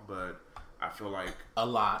all, but I feel like a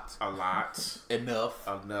lot,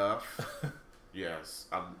 enough. Yes,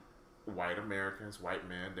 white Americans, white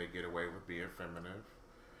men, they get away with being feminine.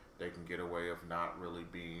 They can get away of not really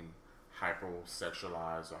being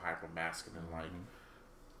hypersexualized or hypermasculine like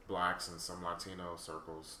blacks and some Latino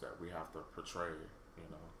circles that we have to portray. You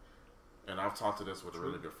know. And I've talked to this with a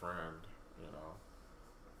really good friend, you know.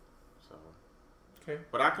 So, okay,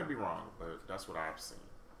 but I could be wrong, but that's what I've seen.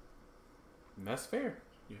 And that's fair.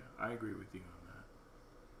 Yeah, I agree with you on that.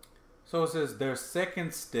 So it says their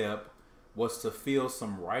second step was to feel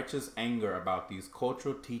some righteous anger about these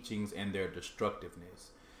cultural teachings and their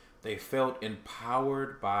destructiveness. They felt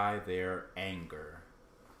empowered by their anger.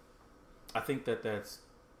 I think that that's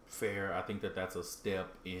fair. I think that that's a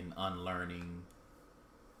step in unlearning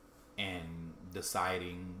and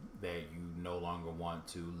deciding that you no longer want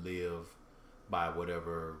to live by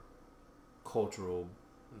whatever cultural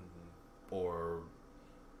or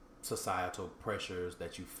societal pressures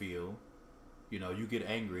that you feel. You know, you get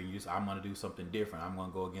angry and you say, I'm going to do something different. I'm going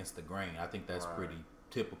to go against the grain. I think that's pretty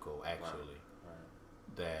typical, actually.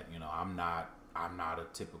 Right. That, you know, I'm not a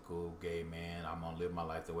typical gay man. I'm going to live my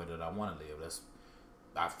life the way that I want to live.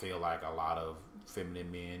 I feel like a lot of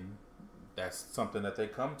feminine men, that's something that they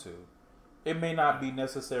come to. It may not be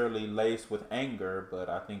necessarily laced with anger, but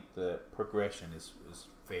I think the progression is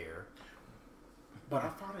fair. But I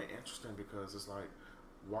find it interesting because it's like,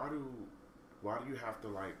 why do you have to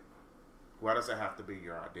like, why does it have to be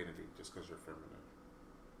your identity just because you're feminine?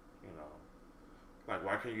 You know, like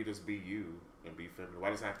why can't you just be you and be feminine? Why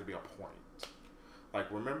does it have to be a point? Like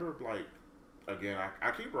remember, like again,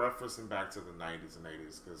 I keep referencing back to the 90s and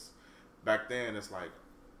 80s because back then it's like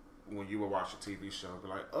when you would watch a TV show, be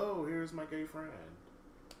like, oh, here's my gay friend,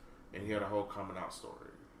 and he had a whole coming out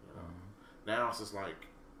story. You know, now it's just like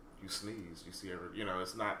you sneeze, you see you know,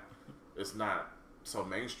 it's not so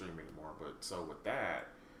mainstream anymore. But so with that,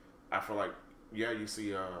 I feel like you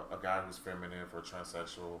see a guy who's feminine or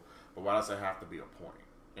transsexual, but why does it have to be a point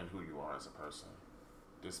in who you are as a person?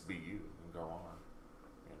 Just be you and go on.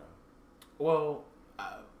 You know. Well,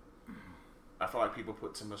 I feel like people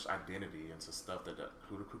put too much identity into stuff that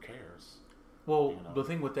who cares. Well, you know? The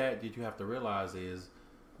thing with that you have to realize is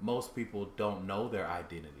most people don't know their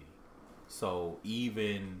identity. So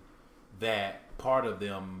even that part of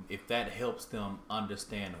them, if that helps them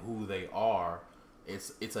understand who they are,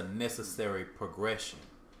 it's a necessary progression.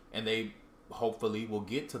 And they hopefully will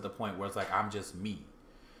get to the point where it's like, I'm just me.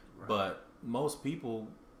 Right. But most people,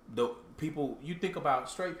 you think about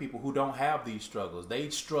straight people who don't have these struggles. They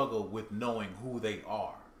struggle with knowing who they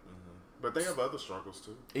are. But they have other struggles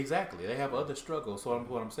too. Exactly. They have other struggles. So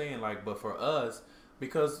what I'm saying, like, but for us,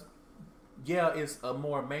 because it's a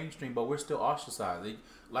more mainstream, but we're still ostracized.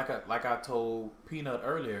 Like I told Peanut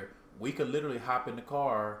earlier, we could literally hop in the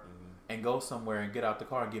car and go somewhere and get out the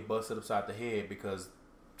car and get busted upside the head because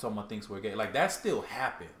someone thinks we're gay. Like that still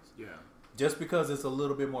happens. Yeah. Just because it's a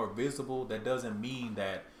little bit more visible, that doesn't mean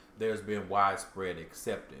that there's been widespread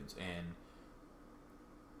acceptance. And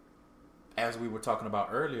as we were talking about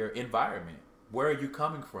earlier, environment. Where are you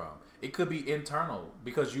coming from? It could be internal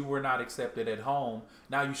because you were not accepted at home.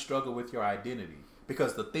 Now you struggle with your identity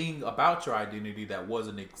because the thing about your identity that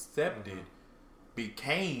wasn't accepted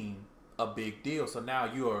became a big deal. So now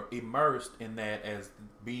you are immersed in that as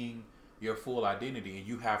being your full identity, and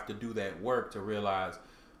you have to do that work to realize,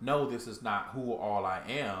 no, this is not who all I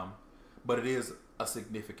am, but it is a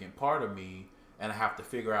significant part of me, and I have to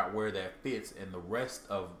figure out where that fits in the rest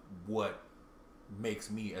of what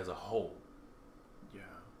makes me as a whole. Yeah.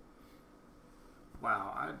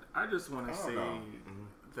 Wow. I just want to say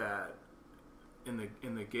that in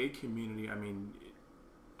the gay community, I mean,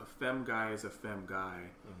 a femme guy is a femme guy.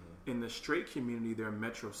 In the straight community, they're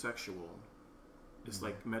metrosexual. It's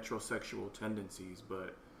like metrosexual tendencies.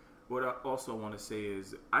 But what I also want to say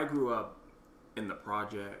is I grew up in the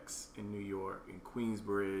projects in New York, in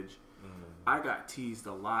Queensbridge. I got teased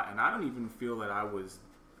a lot, and I don't even feel that I was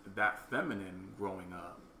that feminine growing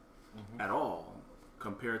up at all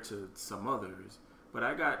compared to some others. But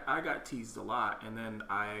I got teased a lot, and then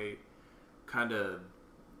I kind of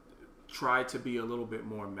tried to be a little bit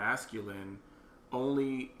more masculine,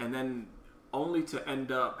 only to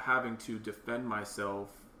end up having to defend myself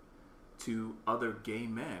to other gay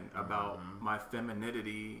men about my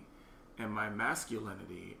femininity and my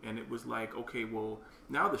masculinity. And it was like, okay, well,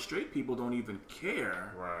 now the straight people don't even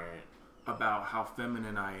care about how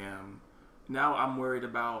feminine I am. Now I'm worried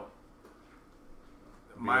about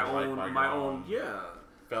my own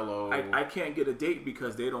fellow. I can't get a date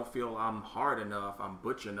because they don't feel I'm hard enough, I'm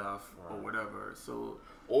butch enough, or whatever. So,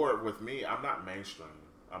 or with me, I'm not mainstream.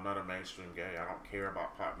 I'm not a mainstream gay. I don't care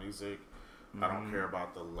about pop music. I don't care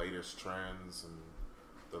about the latest trends and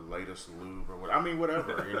the latest lube or what. I mean,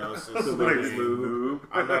 whatever, you know. It's just the latest lube.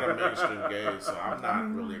 I'm not a mainstream gay, so I'm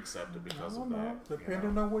not really accepted because of that.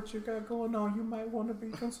 Depending on what you got going on, you might want to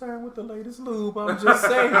be concerned with the latest lube. I'm just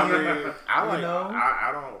saying.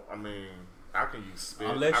 I can use spit.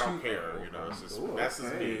 Unless I don't care, you know. It's just that's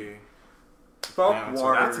just me. Thought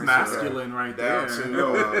water. That's masculine right there.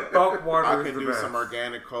 Thought water. I can do some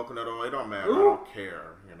organic coconut oil. It don't matter. I don't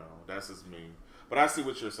care. You know, that's just me. But I see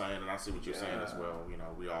what you're saying, and I see what you're saying as well. You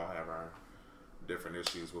know, we all have our different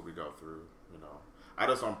issues what we go through. You know, I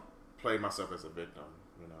just don't play myself as a victim.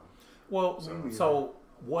 You know. Well, so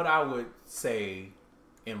what I would say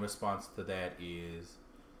in response to that is,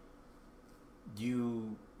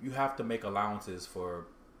 you have to make allowances for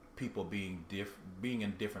people being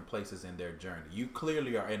in different places in their journey. You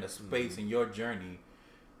clearly are in a space in your journey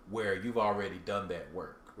where you've already done that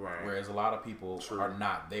work, whereas a lot of people are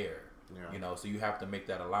not there. You know, so you have to make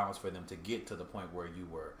that allowance for them to get to the point where you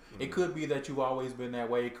were. It could be that you've always been that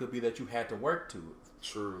way. It could be that you had to work to it.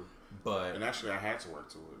 True. And actually, I had to work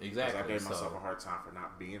to it. Exactly. I gave myself a hard time for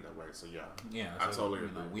not being that way. So I so, totally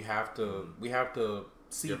agree. Know, we have to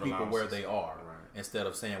see people where they are instead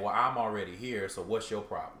of saying, "Well, I'm already here, so what's your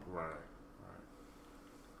problem?" Right.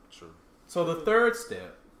 True. So the third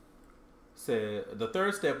step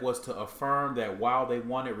was to affirm that while they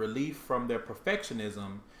wanted relief from their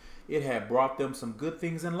perfectionism, it had brought them some good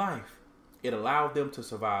things in life. It allowed them to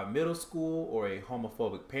survive middle school or a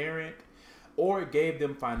homophobic parent, or it gave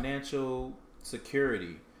them financial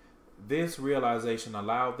security. This realization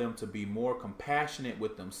allowed them to be more compassionate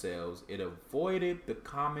with themselves. It avoided the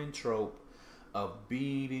common trope of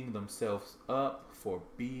beating themselves up for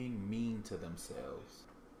being mean to themselves.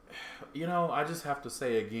 You know, I just have to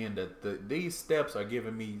say again that these steps are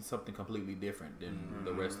giving me something completely different than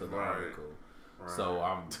the rest of the article. So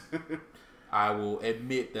I will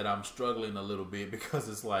admit that I'm struggling a little bit because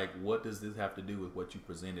it's like, what does this have to do with what you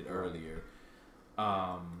presented earlier?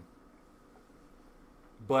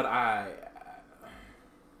 But I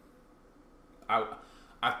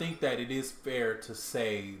think that it is fair to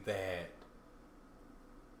say that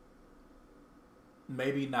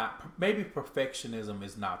maybe perfectionism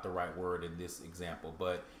is not the right word in this example,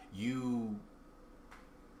 but you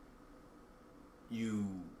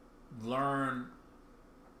learn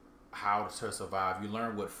how to survive. You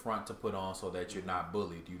learn what front to put on so that you're not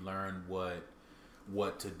bullied. You learn what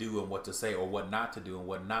to do and what to say, or what not to do and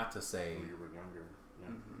what not to say. When you were younger,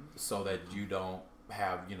 so that you don't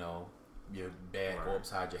have, you know, your dad go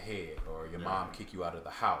upside your head or your mom kick you out of the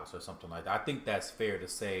house or something like that. I think that's fair to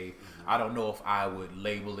say. I don't know if I would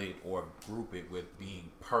label it or group it with being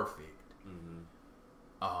perfect.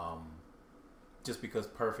 Just because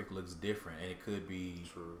perfect looks different, and it could be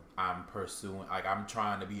I'm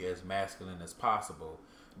trying to be as masculine as possible.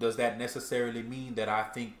 Does that necessarily mean that I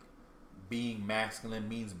think being masculine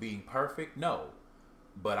means being perfect? No.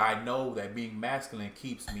 But I know that being masculine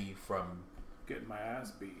keeps me from getting my ass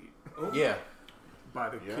beat. By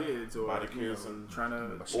the kids, or by the kids, and trying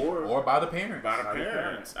to, or by the parents. By the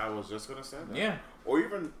parents. I was just gonna say that. Yeah. Or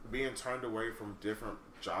even being turned away from different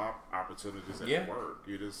job opportunities at work.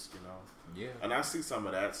 You just, And I see some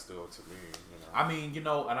of that still to me. I mean, and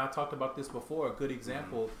I talked about this before. A good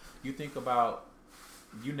example. You think about,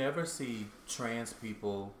 you never see trans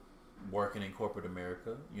people working in corporate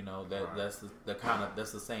America.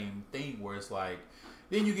 That's the same thing where it's like.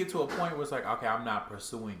 Then you get to a point where it's like, okay, I'm not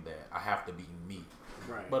pursuing that. I have to be me.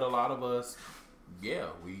 Right. But a lot of us,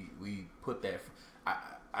 we put that.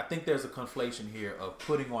 I think there's a conflation here of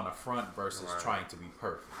putting on a front versus trying to be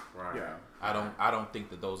perfect. Right. Yeah. I don't think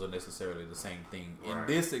that those are necessarily the same thing in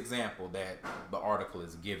this example that the article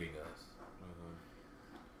is giving us.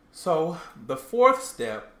 So the fourth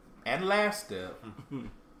step and last step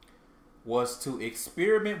was to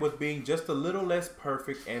experiment with being just a little less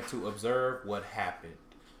perfect and to observe what happened.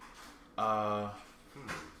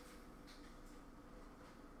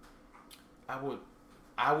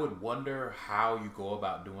 I would wonder how you go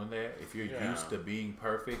about doing that. If you're used to being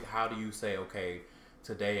perfect, how do you say, okay,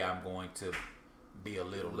 today I'm going to be a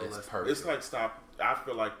little less perfect? It's like I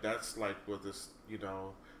feel like that's like with this,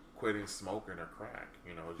 quitting smoking or crack.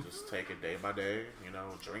 Just take it day by day.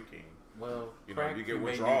 Drinking. Well, you crack, you get you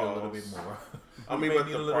withdrawals. may need a little bit more. I mean, but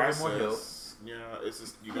the process, it's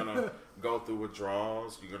just you're gonna go through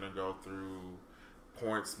withdrawals. You're gonna go through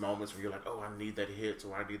moments where you're like, oh, I need that hit,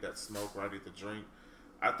 or I need that smoke, or I need the drink.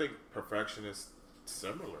 I think perfection is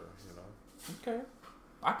similar. Okay,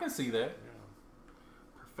 I can see that.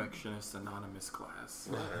 Perfectionist Anonymous class.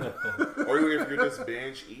 Or even if you're just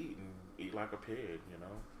binge eat like a pig.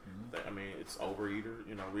 I mean, it's overeater.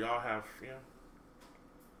 We all have. Yeah.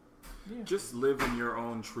 Just live in your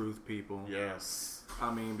own truth, people. Yes.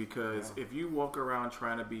 I mean, because if you walk around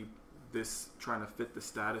trying to fit the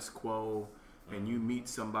status quo, and you meet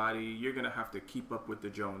somebody, you're gonna have to keep up with the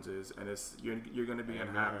Joneses, and you're gonna be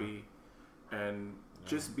unhappy. And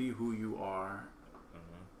just be who you are.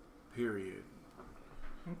 Period.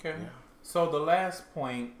 Okay. Yeah. So the last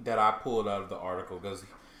point that I pulled out of the article, because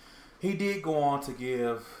he did go on to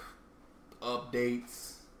give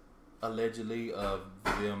updates, allegedly, of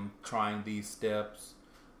them trying these steps.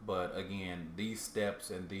 But again, these steps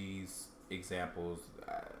and these examples,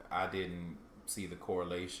 I didn't see the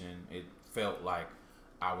correlation. It felt like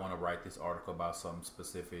I want to write this article about something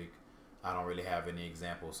specific. I don't really have any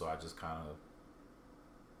examples, so I just kind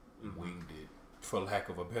of winged it, for lack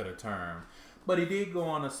of a better term. But he did go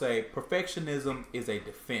on to say, perfectionism is a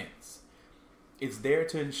defense. It's there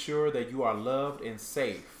to ensure that you are loved and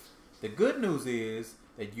safe. The good news is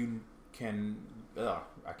that you can...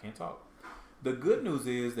 I can't talk. The good news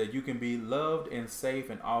is that you can be loved and safe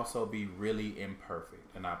and also be really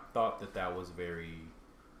imperfect. And I thought that was very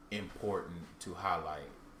important to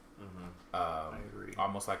highlight. I agree.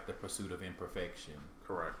 Almost like the pursuit of imperfection.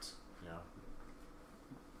 Correct. Yeah.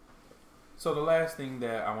 So the last thing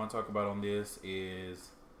that I want to talk about on this is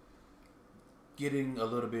getting a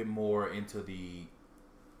little bit more into the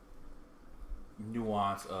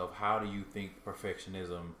nuance of how do you think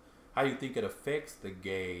it affects the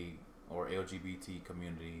gay or LGBT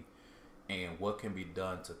community, and what can be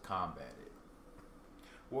done to combat it.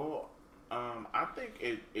 Well, I think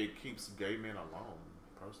it keeps gay men alone,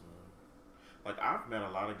 personally. Like, I've met a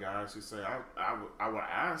lot of guys who say, I would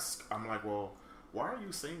ask, I'm like, well, why are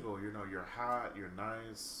you single? You're hot, you're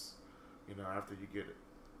nice. After you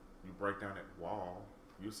break down that wall,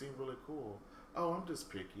 you seem really cool. Oh, I'm just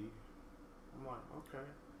picky. I'm like, okay.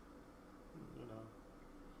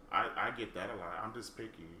 I get that a lot. I'm just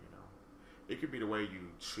picky, It could be the way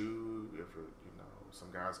you chew. If some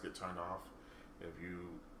guys get turned off if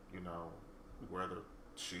you wear the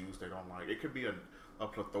shoes they don't like. It could be a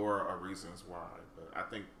plethora of reasons why. But I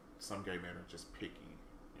think some gay men are just picky,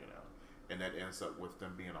 and that ends up with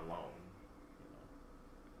them being alone,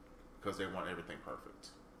 because they want everything perfect.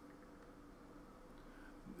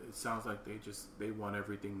 It sounds like they want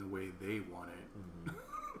everything the way they want it.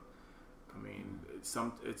 I mean,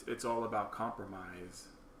 it's all about compromise.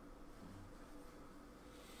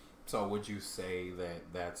 So would you say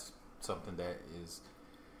that that's something that is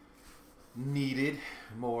needed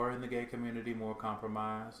more in the gay community, more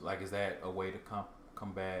compromise? Like, is that a way to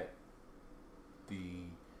combat the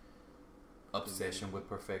obsession with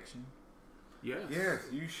perfection? Yes. Yes,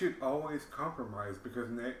 you should always compromise, because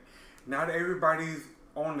not everybody's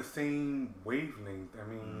on the same wavelength. I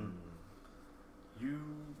mean, you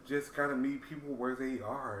just gotta meet people where they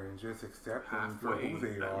are and just accept them for who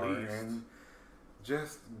they are, and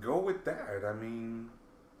just go with that. I mean,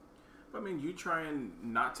 you trying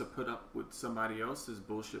not to put up with somebody else's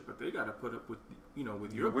bullshit, but they gotta put up with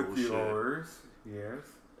with your bullshit. With yours, yes.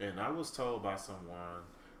 And I was told by someone,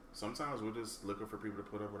 sometimes we're just looking for people to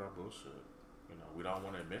put up with our bullshit. We don't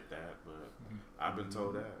want to admit that, but I've been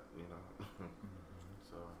told that.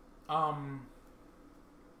 So,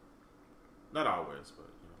 not always, but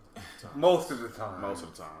most of the time. Most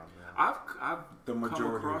of the time, yeah. I've come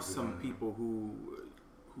across some people who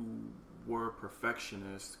were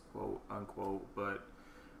perfectionists, quote unquote, but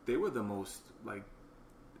they were the most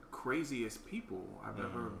craziest people I've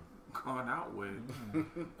ever gone out with.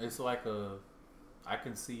 It's like I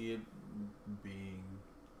can see it being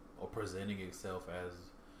or presenting itself as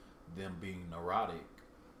them being neurotic,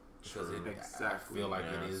 because I feel like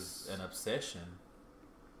it is an obsession.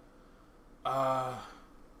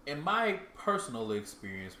 In my personal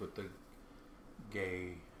experience with the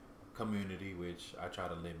gay community, which I try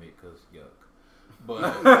to limit because yuck, but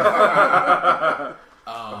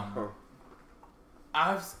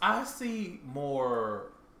I see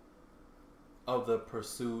more of the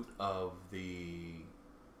pursuit of the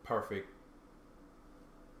perfect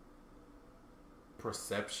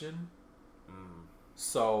perception.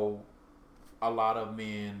 So a lot of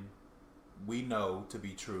men we know to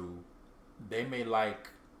be true, they may like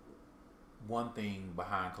one thing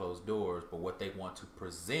behind closed doors, but what they want to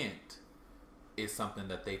present is something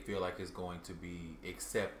that they feel like is going to be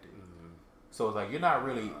accepted. So it's like you're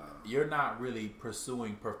not really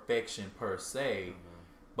pursuing perfection per se,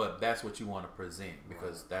 but that's what you want to present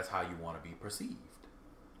because that's how you want to be perceived.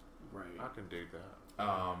 Right. I can dig that.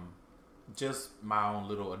 Just my own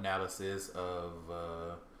little analysis of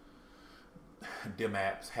dem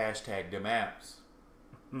apps, hashtag dem apps,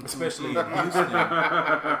 especially in Houston,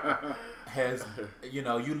 has, you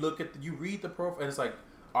know, you read the profile and it's like,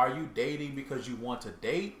 are you dating because you want to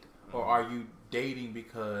date, or are you dating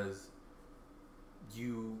because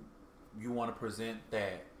you want to present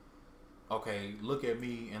that, okay, look at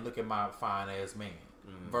me and look at my fine ass man,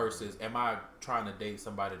 versus am I trying to date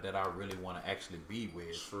somebody that I really want to actually be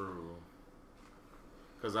with? True.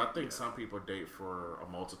 Because I think some people date for a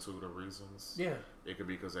multitude of reasons. Yeah. It could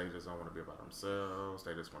be because they just don't want to be by themselves.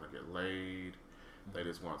 They just want to get laid. They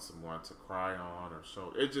just want someone to cry on or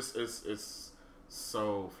show. It's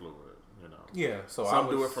so fluid, you know. Yeah. So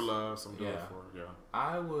some do it for love. Some do it for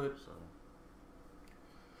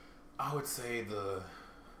I would say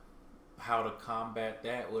how to combat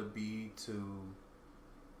that would be to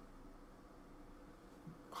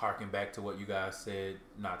harken back to what you guys said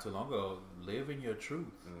not too long ago. Live in your truth,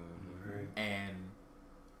 and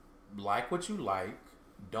like what you like.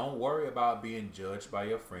 Don't worry about being judged by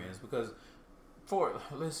your friends, because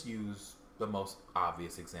let's use the most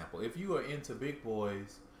obvious example. If you are into big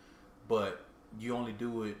boys, but you only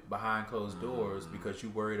do it behind closed doors because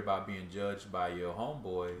you're worried about being judged by your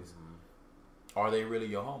homeboys, are they really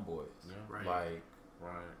your homeboys? Yeah, right.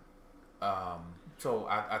 So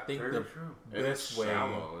I think the best way.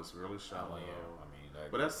 It's really shallow.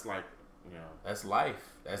 But that's like, that's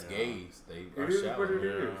life. That's gays. They are shallow. It is what it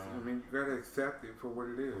is. I mean, you gotta accept it for what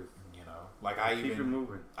it is. You know, like keep it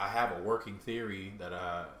moving. I have a working theory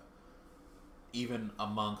that even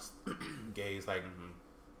amongst gays, like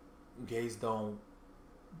gays don't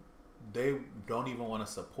even want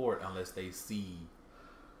to support unless they see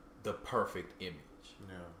the perfect image.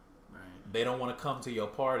 Yeah, right. They don't want to come to your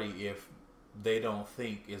party if they don't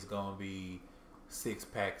think it's gonna be 6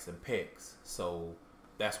 packs and pecs. So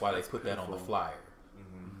that's why they put that on the flyer.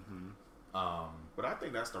 But I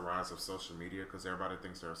think that's the rise of social media because everybody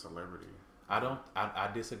thinks they're a celebrity. I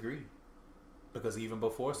disagree, because even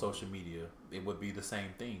before social media, it would be the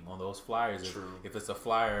same thing on those flyers. If it's a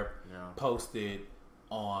flyer posted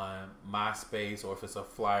on MySpace, or if it's a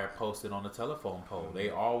flyer posted on a telephone pole, they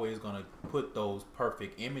always gonna put those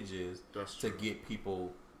perfect images to get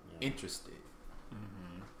people interested.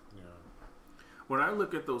 When I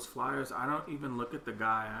look at those flyers, I don't even look at the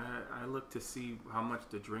guy. I look to see how much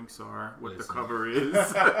the drinks are, what the cover is.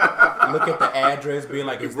 Look at the address, being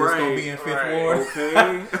like, is this going to be in 5th Ward?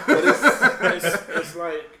 Okay. But it's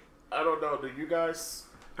like, I don't know. Do you guys...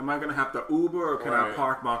 Am I going to have to Uber, or can I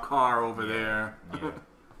park my car over there?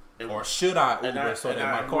 Yeah. Or should I Uber so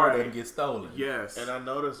that my car doesn't get stolen? Yes. And I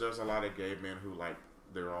noticed there's a lot of gay men who like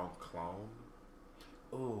their own clone.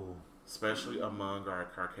 Ooh. Especially among our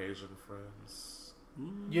Caucasian friends.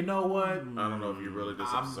 You know what? I don't know if you really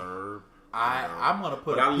just observe. I'm gonna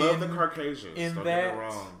put. But I love the Caucasians. Don't get me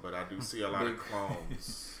wrong, but I do see a lot of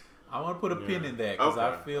clones. I want to put a pin in that because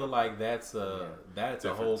I feel like that's a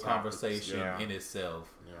whole conversation in itself.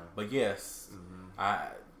 Yeah. But yes,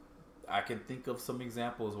 I can think of some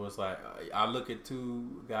examples where it's like I look at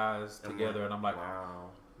 2 guys together and I'm like,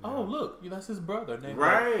 wow. Oh, look, that's his brother. Named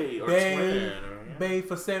Babe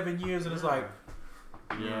for 7 years, and it's like,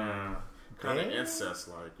 kind of incest,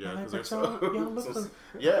 like, I mean, it's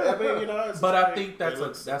but I think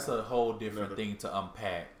that's a whole different thing to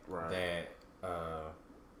unpack that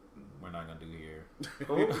we're not gonna do here.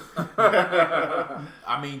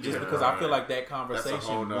 I mean, just because I feel like that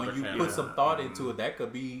conversation, when you put some thought into it, that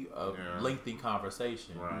could be a lengthy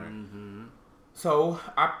conversation. Right. So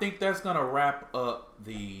I think that's gonna wrap up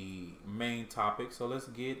the main topic. So let's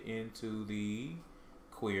get into the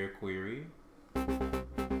queer query.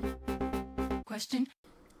 Question.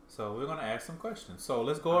 So we're gonna ask some questions. So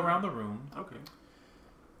let's go around the room. Okay.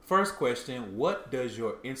 First question: what does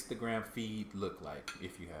your Instagram feed look like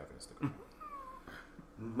if you have Instagram?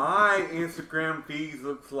 My Instagram feed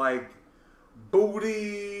looks like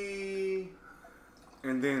booty,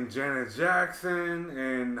 and then Janet Jackson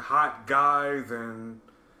and hot guys, and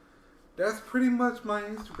that's pretty much my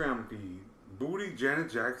Instagram feed. Booty, Janet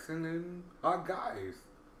Jackson, and hot guys.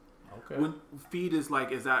 Okay. When feed is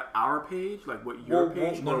that our page? Like what your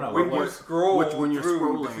page? No. When you scroll when you're through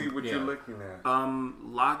scrolling, to see what you're looking at.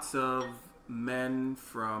 Lots of men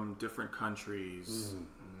from different countries.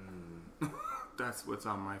 That's what's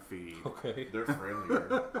on my feed. Okay. They're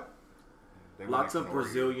friendlier. Lots of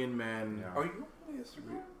Brazilian men. Are you on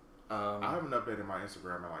Instagram? I haven't updated my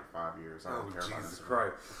Instagram in like 5 years. I don't care about Jesus Instagram.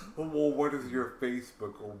 Christ. Well, what is your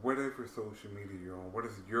Facebook or whatever social media you're on? What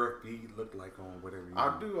does your feed look like on whatever you're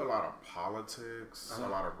on? I do a lot of politics, a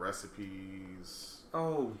lot of recipes.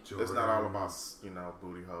 Oh, Jordan. It's not all about,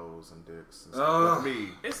 booty holes and dicks and stuff. For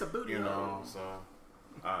me, It's a booty hole. so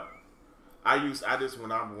I just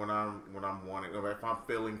when I'm wanting, if I'm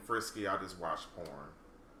feeling frisky, I just watch porn.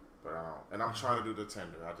 But I don't, and I'm trying to do the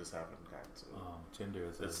Tinder. I just haven't gotten to it. Oh, Tinder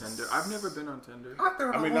is Tinder. I've never been on Tinder.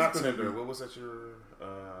 I mean, not Tinder. What was that? What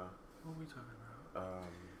are we talking about?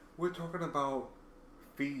 We're talking about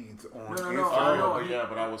feeds on No. Instagram. Yeah,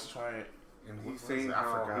 but I was trying. And he's saying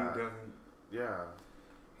how he doesn't. Yeah.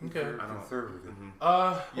 He's Okay. very conservative.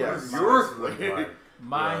 Yes. Yours look like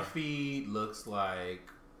my feed looks like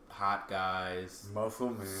hot guys,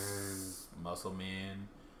 muscle men,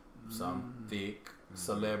 some thick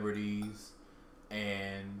celebrities,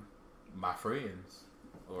 and my friends,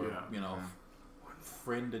 or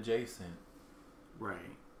friend adjacent.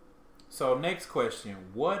 Right. So next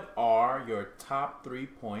question: what are your top 3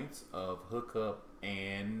 points of hookup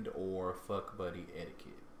and or fuck buddy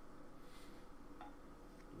etiquette?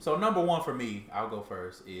 So number 1 for me, I'll go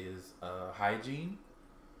first, is hygiene.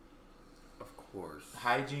 Of course.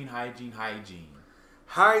 Hygiene.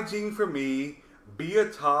 Hygiene for me, be a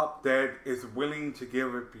top that is willing to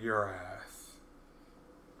give up your ass.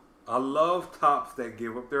 I love tops that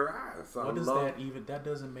give up their ass. What does that even? That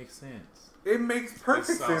doesn't make sense. It makes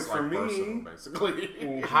perfect sense for me. Versatile,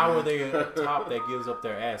 basically. How are they a top that gives up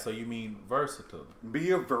their ass? So you mean versatile? Be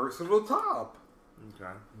a versatile top.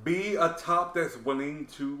 Okay. Be a top that's willing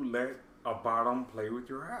to let a bottom play with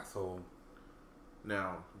your asshole.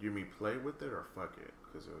 Now, do you mean play with it or fuck it?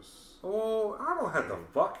 Because there's. Oh, I don't have to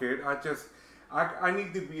fuck it. I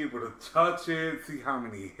need to be able to touch it, see how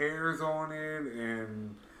many hairs on it,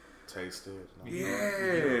 and taste it.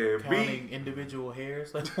 Yeah, counting individual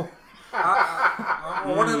hairs. I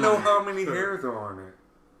want to know how many hairs are on it.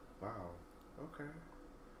 Wow. Okay.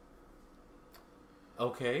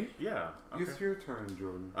 Okay. Yeah. Okay. It's your turn,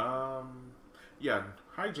 Jordan. Yeah.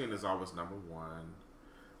 Hygiene is always number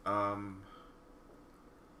 1.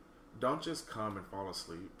 Don't just come and fall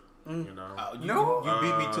asleep. You know. You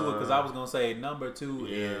beat me to it because I was gonna say number 2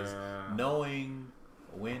 is knowing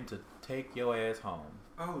when to take your ass home.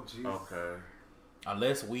 Oh, jeez. Okay.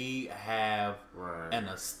 Unless we have an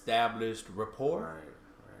established rapport,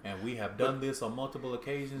 and we have done this on multiple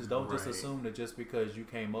occasions, don't just assume that just because you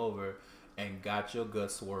came over and got your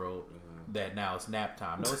guts swirled, that now it's nap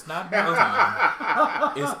time. No, it's not nap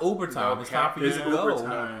time. It's Uber time. It's time for you to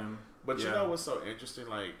go. But you know what's so interesting?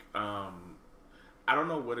 Like, I don't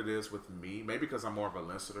know what it is with me. Maybe because I'm more of a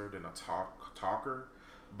listener than a talker.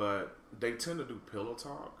 But they tend to do pillow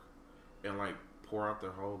talk and like pour out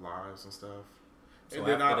their whole lives and stuff. So and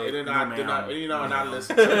then I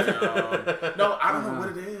listen to them. No, I don't know what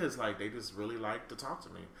it is. Like, they just really like to talk to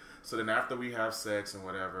me. So then after we have sex and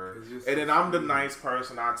whatever, and then I'm the nice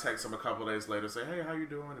person. I text them a couple of days later, say, "Hey, how you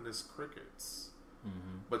doing?" And it's crickets.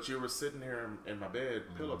 But you were sitting here in my bed,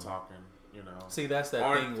 pillow talking. You know. See, that's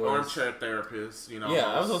that thing where armchair therapist. You know. Yeah,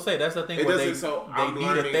 I was gonna say that's the thing where they need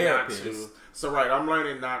a therapist. I'm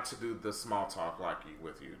learning not to do the small talk like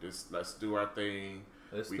with you. Just let's do our thing.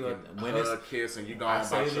 We can hug, kiss, and you go on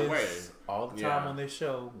about your way. All the time on this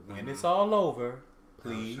show. When it's all over,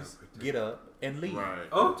 please get up and leave. Right.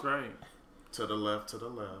 Oh, that's right. To the left.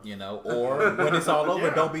 You know, or when it's all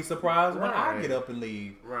over, don't be surprised when I get up and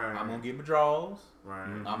leave. Right. I'm gonna get my drawers. Right.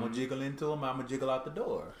 I'm gonna jiggle into them. I'm gonna jiggle out the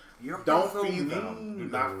door. Don't feed them. Do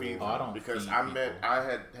not feed them. I don't because feed I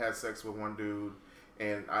had sex with one dude.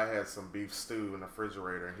 And I had some beef stew in the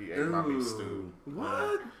refrigerator, and he ate my beef stew.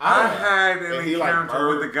 What? I had an encounter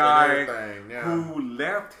with a guy who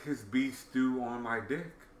left his beef stew on my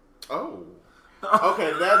dick. Oh.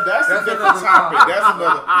 Okay, that's a different topic. That's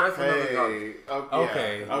another topic.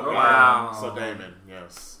 Okay. Wow. So Damon,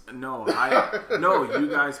 yes. No, you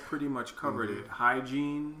guys pretty much covered it.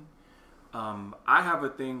 Hygiene. I have a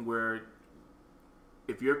thing where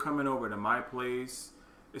if you're coming over to my place,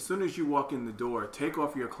 as soon as you walk in the door, take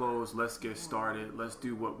off your clothes. Let's get started. Let's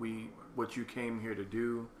do what you came here to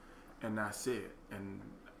do, and that's it. And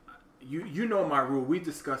you know my rule. We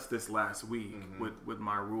discussed this last week with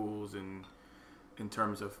my rules and in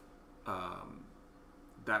terms of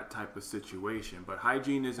that type of situation. But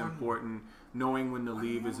hygiene is important. Knowing when to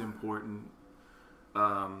leave is important.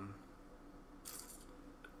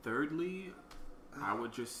 Thirdly, I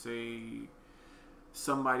would just say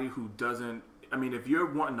somebody who doesn't. I mean, if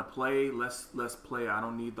you're wanting to play, let's play. I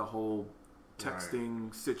don't need the whole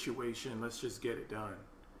texting situation. Let's just get it done.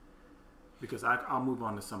 Because I'll move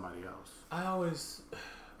on to somebody else. I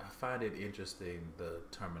find it interesting the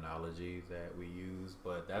terminology that we use,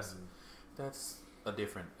 but that's a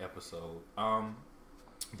different episode.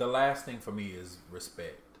 The last thing for me is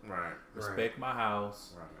respect. Right. Respect my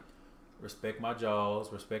house. Right. Respect my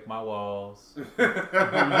jaws. Respect my walls. Okay.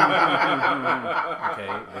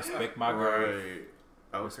 Respect my girl. Right.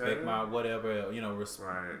 Okay. Respect my whatever.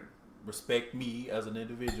 Respect me as an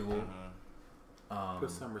individual. Mm-hmm.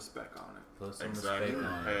 Put some respect on it. Put some respect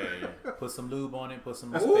on it. Put some lube on it. Put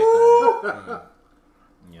some respect on it.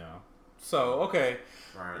 Yeah. So, okay.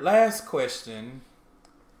 Right. Last question.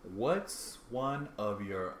 What's one of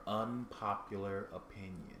your unpopular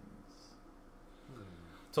opinions?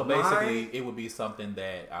 So basically, it would be something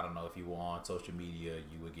that, I don't know, if you were on social media,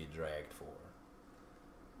 you would get dragged for.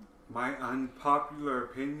 My unpopular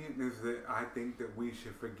opinion is that I think that we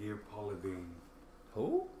should forgive Paula Deen.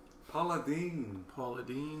 Who? Paula Deen. Paula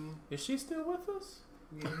Deen. Is she still with us?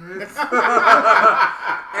 Yes.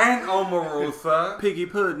 And Omarosa. Piggy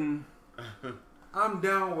Pudding. I'm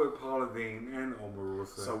down with Paula Deen and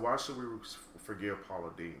Omarosa. So why should we forgive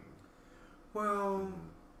Paula Deen? Well,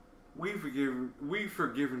 we've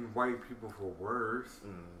forgiven white people for worse.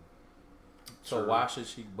 So sure.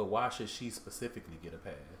 Why should she specifically get a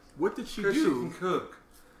pass? What did she do? Because she can cook.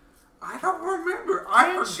 I don't remember.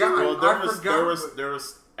 I forgot. Well, there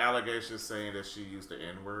was allegations saying that she used the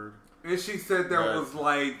N-word. And she said that was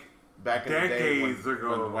like back in decades the day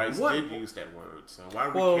when whites did use that word. So why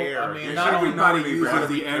do we care? I mean, not everybody uses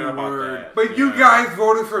the N-word. But you guys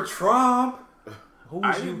voted for Trump.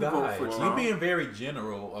 Who's you guys? You're being very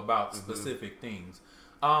general about specific things.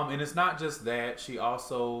 And it's not just that. She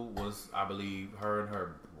also was, I believe, her and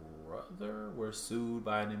her brother were sued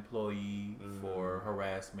by an employee for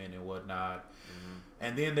harassment and whatnot.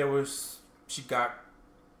 And then she got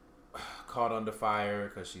caught under fire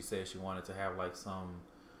because she said she wanted to have like some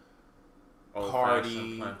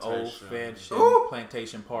old-fashioned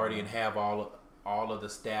plantation party and have all of the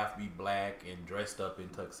staff be black and dressed up in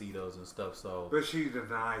tuxedos and stuff. So, but she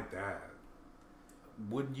denied that.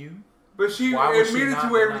 Wouldn't you? But she admitted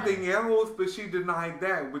to everything else, but she denied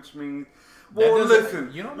that, which means, well,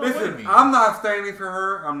 listen, you don't know what it means. I'm not standing for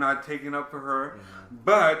her. I'm not taking up for her,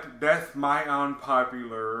 but that's my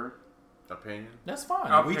unpopular opinion. That's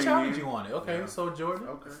fine. We challenge you on it. Okay, so Jordan.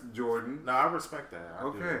 Okay, Jordan. No, I respect that. I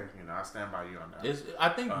do. I stand by you on that. I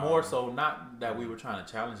think more so not that we were trying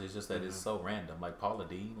to challenge. It's just that it's so random. Like Paula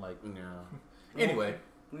Deen. Like Anyway.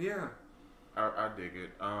 Yeah. I dig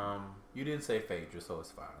it. You didn't say Phaedra, so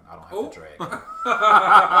it's fine. I don't have to drag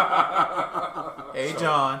you. Hey,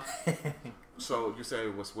 John. So you say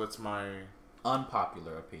what's my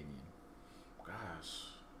unpopular opinion? Gosh,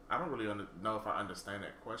 I don't really know if I understand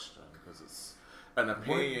that question because it's an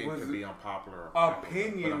opinion can be unpopular.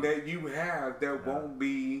 Opinion that you have that won't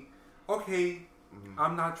be okay.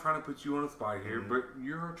 I'm not trying to put you on the spot here, but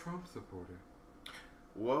you're a Trump supporter.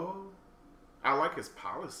 Well, I like his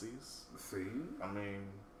policies. See, I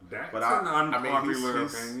mean, that's an unpopular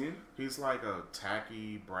opinion. He's like a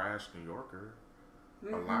tacky, brash New Yorker.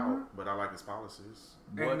 Loud, but I like his policies.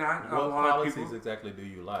 What policies exactly do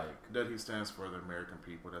you like? That he stands for the American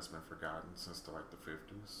people that's been forgotten since the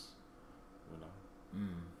 50s.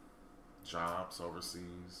 Jobs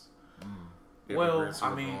overseas. Well,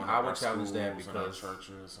 I mean, I would challenge that because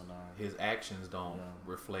churches and his actions don't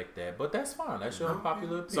reflect that. But that's fine. That's your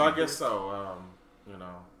unpopular opinion. So I guess so.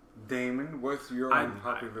 Damon, what's your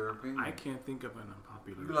unpopular opinion? I can't think of an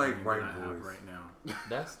unpopular opinion like white that I have boys right now.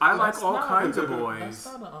 I like all kinds of boys. That's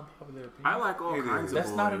not an unpopular opinion. I like all kinds of boys.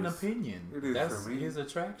 That's not an opinion. It is that's for me. His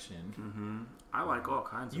attraction. I like all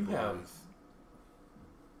kinds of boys.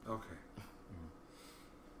 Okay.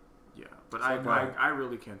 Yeah, but I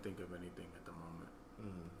really can't think of anything at the moment.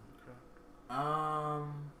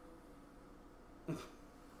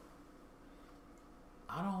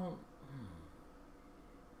 I don't.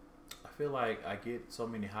 I feel like I get so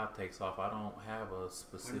many hot takes off. I don't have a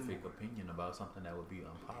specific opinion about something that would be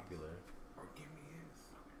unpopular. Or give me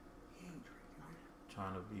his. He ain't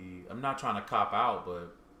drinking. I'm not trying to cop out,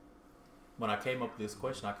 but when I came up with this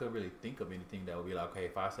question, I couldn't really think of anything that would be like, okay,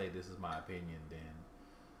 if I say this is my opinion, then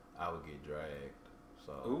I would get dragged.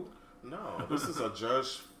 So no, this is a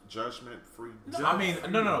judgment-free. No, I mean,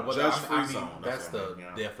 no. But Judge-free zone. That's the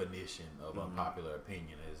definition of unpopular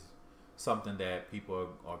opinion is something that people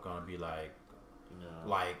are gonna be like,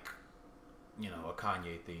 a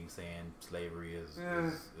Kanye thing saying slavery is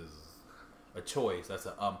a choice. That's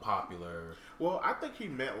an unpopular. Well, I think he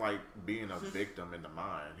meant like being a victim in the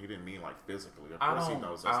mind. He didn't mean like physically. Of course, he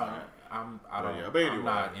knows that's not. I'm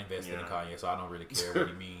not invested in Kanye, so I don't really care what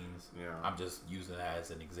he means. I'm just using it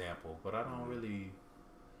as an example, but I don't really.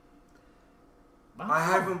 I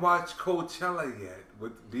haven't watched Coachella yet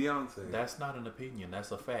with Beyonce. That's not an opinion.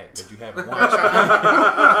 That's a fact that you haven't watched.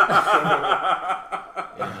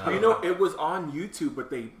 It was on YouTube,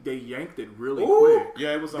 but they yanked it really quick.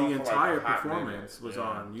 Yeah, it was on the entire performance was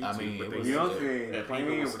on YouTube. I mean, but Beyonce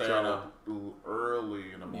playing with y'all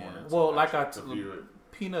early in the morning. Well, like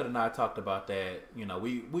Peanut and I talked about that.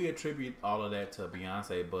 We attribute all of that to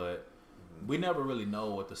Beyonce, but we never really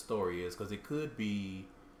know what the story is because it could be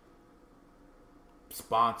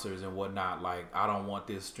sponsors and whatnot. Like, I don't want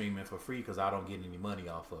this streaming for free because I don't get any money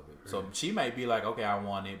off of it. Right. So she may be like, okay, I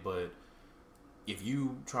want it, but if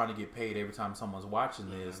you trying to get paid every time someone's watching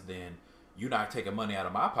this, then you're not taking money out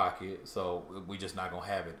of my pocket, so we just not gonna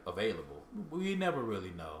have it available. We never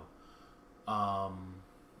really know. Damn,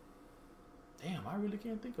 I really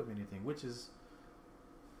can't think of anything, which is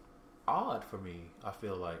odd for me. I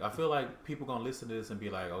feel like people gonna listen to this and be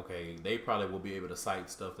like, okay, they probably will be able to cite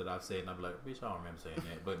stuff that I've said, and I'll be like, bitch, I don't remember saying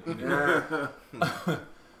that. But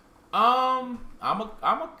I'm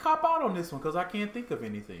a cop out on this one because I can't think of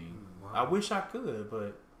anything. Wow. I wish I could,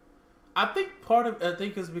 but I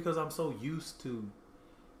think it's because I'm so used to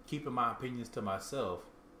keeping my opinions to myself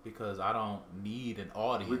because I don't need an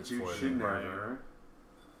audience for it. Never.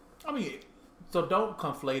 I mean, so don't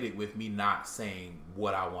conflate it with me not saying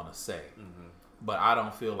what I want to say. Mm-hmm. But I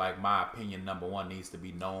don't feel like my opinion, number one, needs to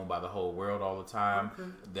be known by the whole world all the time.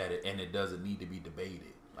 Okay. And it doesn't need to be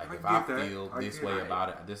debated. Like, if I feel this way about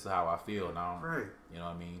it, this is how I feel. And I don't, you know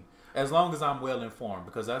what I mean? As long as I'm well informed,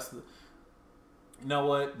 because you know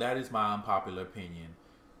what? That is my unpopular opinion.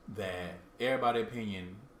 That everybody's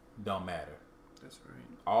opinion don't matter. That's right.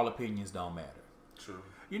 All opinions don't matter. True.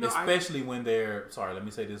 Especially when they're, sorry, let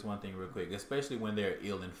me say this one thing real quick. Especially when they're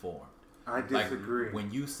ill-informed. I disagree. Like,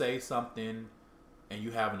 when you say something and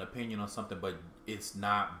you have an opinion on something, but it's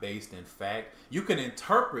not based in fact, you can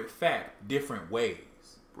interpret fact different ways.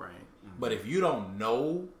 Right. Mm-hmm. But if you don't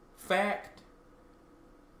know fact,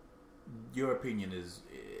 your opinion is,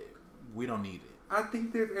 we don't need it. I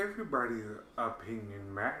think that everybody's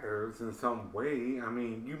opinion matters in some way. I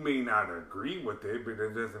mean, you may not agree with it, but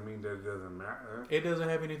that doesn't mean that it doesn't matter. It doesn't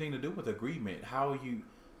have anything to do with agreement.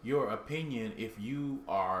 Your opinion, if you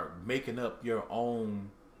are making up your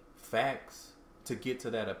own facts to get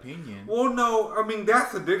to that opinion. Well, no, I mean,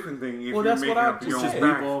 that's a different thing. If that's what I just said.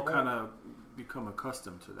 We've all kind of become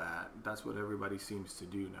accustomed to that. That's what everybody seems to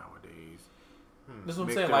do nowadays. That's what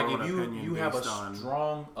I'm saying. Like, if you have a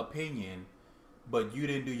strong opinion, but you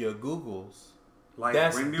didn't do your Googles, like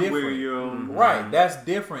that's Wendy different. Williams. Right. That's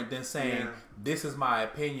different than saying, this is my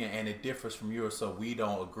opinion and it differs from yours, so we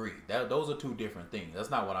don't agree. Those are two different things. That's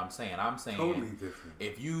not what I'm saying. I'm saying totally different.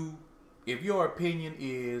 If your opinion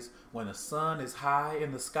is when the sun is high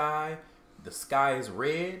in the sky is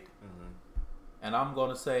red, and I'm going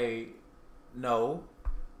to say, no,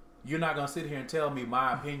 you're not going to sit here and tell me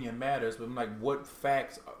my opinion matters, but I'm like, what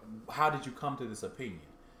facts, how did you come to this opinion?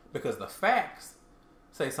 Because the facts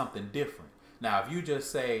say something different. Now, if you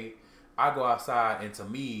just say, I go outside and to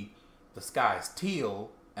me, the sky is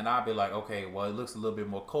teal, and I'll be like, okay, well, it looks a little bit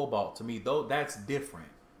more cobalt to me, though that's different.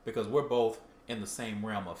 Because we're both in the same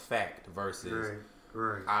realm of fact versus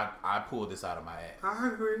I pulled this out of my ass. I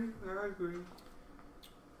agree.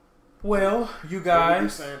 Well, you guys. What were you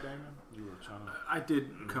saying, Damon? You were trying to... I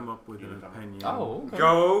did come up with an opinion. Oh, okay.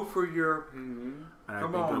 Go for your opinion. And I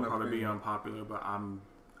think it'll probably be unpopular, but I'm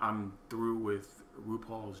through with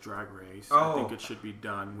RuPaul's Drag Race. I think it should be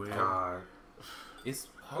done with. God. It's.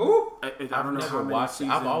 I don't know how many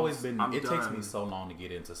seasons. I've always been. It takes me so long to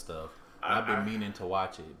get into stuff. I've been meaning to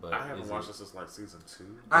watch it, but I haven't watched this since like season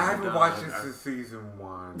 2. I haven't watched this since season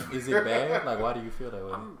 1. Is it bad? Like, why do you feel that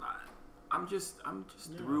way? I'm just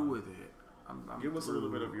through with it. Give us a little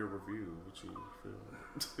bit of your review. What you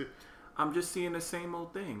feel? I'm just seeing the same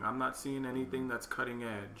old thing. I'm not seeing anything that's cutting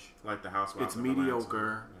edge. Like the Housewives. It's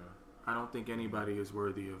mediocre. I don't think anybody is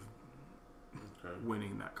worthy of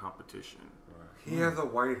winning that competition. Right. He has a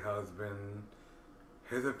white husband.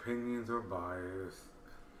 His opinions are biased.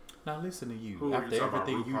 Now listen to you. After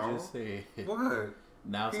everything you just said. What?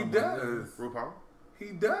 Now he does. RuPaul?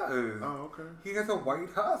 He does. Oh, okay. He has a white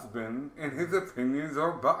husband, and his opinions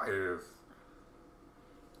are biased.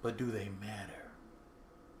 But do they matter?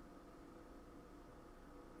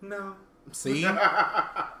 No. See?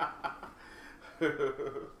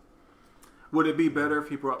 Would it be better if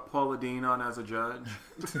he brought Paula Dean on as a judge?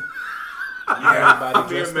 Everybody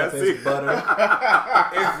dressed up as butter.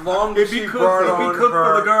 As long as she brought on if he cooked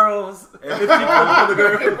for the girls. If she cooked for the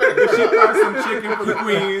girls. If she fried some chicken for the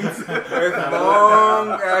queens. As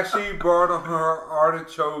long as she brought on her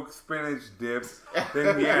artichoke spinach dips,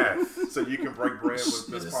 then yes. So you can break bread with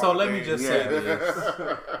this. So let me just say this: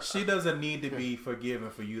 she doesn't need to be forgiven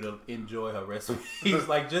for you to enjoy her recipes.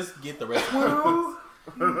 Like, just get the recipe. Well,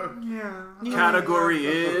 yeah. Category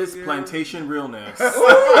is plantation realness.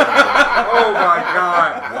 Oh my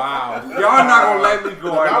God! Wow, Y'all not gonna let me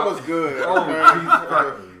go out. That was good. Oh Jesus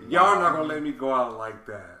Christ! Y'all not gonna let me go out like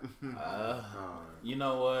that. you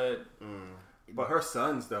know what? But her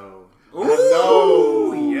sons, though.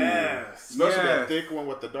 Ooh, yes. Especially that thick one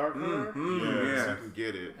with the dark hair. Mm-hmm. Yes, you can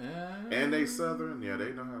get it. And they Southern. Yeah,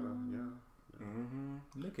 they know how to. Yeah.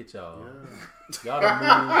 Look at y'all. Yeah. Y'all done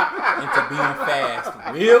moved into being fast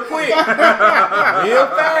real quick. Real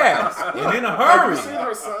fast. And in a Have hurry. you seen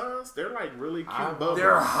her sons? They're like really cute bubbles.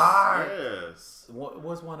 They're hot. Yes.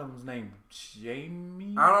 What's one of them's name?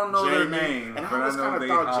 Jamie? I don't know their Jamie. name, And but I I always know kind of they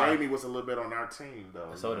thought hot. Jamie was a little bit on our team,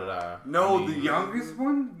 though. So did I. No, I mean, the youngest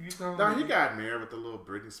one. You talking No, about? he got married with the little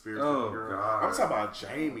Britney Spears Oh, girl. God. I'm talking about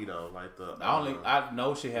Jamie though, like the. I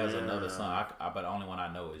know she has Yeah. another son, but the only one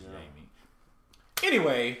I know is Jamie.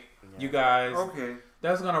 Anyway, you guys, Okay.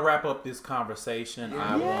 that's going to wrap up this conversation.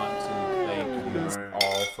 I want to thank you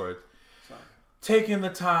all for taking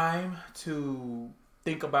the time to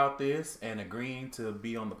think about this and agreeing to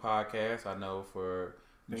be on the podcast. I know for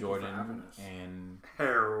Jordan and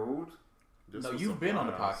Harold. This no, was you've been on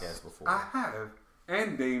the surprise. podcast before. I have.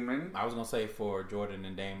 And Damon. I was going to say for Jordan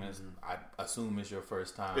and Damon, I assume it's your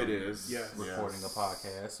first time It is. Yes. recording a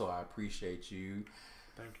podcast, so I appreciate you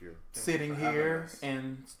Thank you. sitting here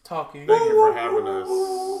and talking. Thank you for having us.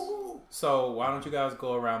 So why don't you guys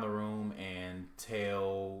go around the room and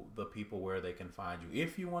tell the people where they can find you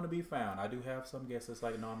if you want to be found. I do have some guests that's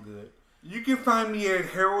like, no, I'm good. You can find me at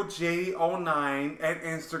HaroldJ09 at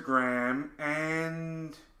Instagram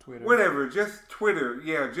and Twitter. whatever. Just Twitter.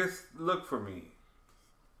 Yeah, just look for me.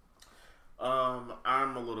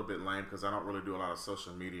 I'm a little bit lame because I don't really do a lot of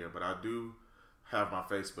social media, but I do have my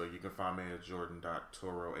Facebook. You can find me at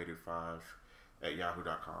jordan.toro85 at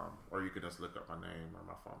yahoo.com, or you can just look up my name or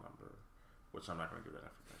my phone number, which I'm not going to give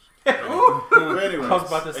that information. But anyways. I was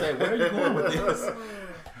about to say, where are you going with this?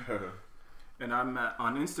 And I'm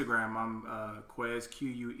on Instagram. I'm Quez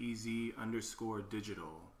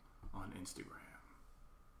QUEZ_digital on Instagram.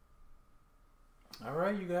 All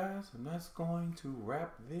right, you guys, and that's going to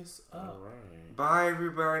wrap this up. All right. Bye,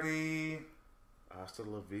 everybody. Hasta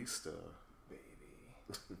la vista.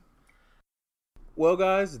 Well,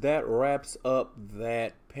 guys, that wraps up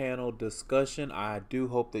that panel discussion. I do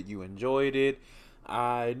hope that you enjoyed it.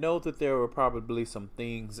 I know that there were probably some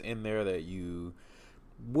things in there that you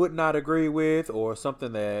would not agree with, or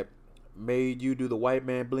something that made you do the white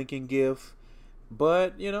man blinking gif,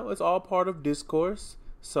 but you know, it's all part of discourse.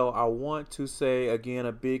 So I want to say again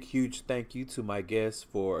a big huge thank you to my guests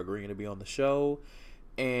for agreeing to be on the show.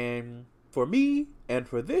 And for me and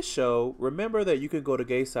for this show, remember that you can go to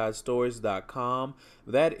GaysideStories.com.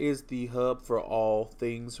 That is the hub for all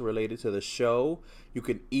things related to the show. You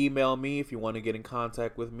can email me if you want to get in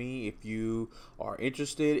contact with me. If you are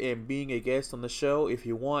interested in being a guest on the show, if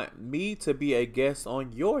you want me to be a guest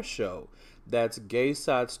on your show, that's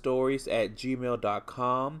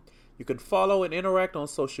GaysideStories@gmail.com. You can follow and interact on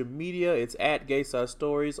social media. It's at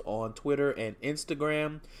GaysideStories on Twitter and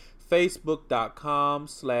Instagram.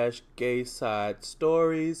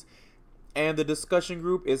 Facebook.com/GaysideStories. And the discussion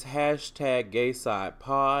group is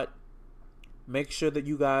 #GaysidePod. Make sure that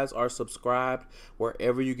you guys are subscribed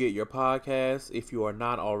wherever you get your podcasts. If you are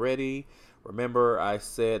not already, remember I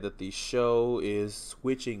said that the show is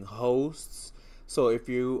switching hosts. So if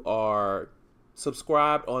you are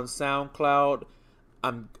subscribed on SoundCloud,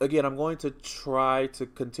 I'm going to try to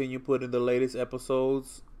continue putting the latest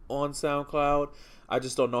episodes on SoundCloud. I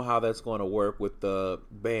just don't know how that's going to work with the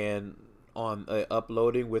ban on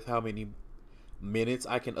uploading, with how many minutes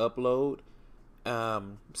I can upload,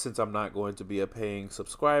 since I'm not going to be a paying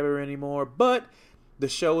subscriber anymore. But the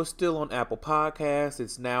show is still on Apple Podcasts.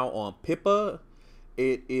 It's now on Pippa.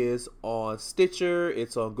 It is on Stitcher.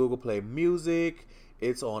 It's on Google Play Music.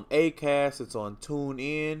 It's on Acast. It's on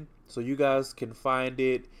TuneIn. So you guys can find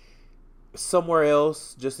it somewhere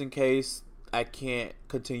else, just in case I can't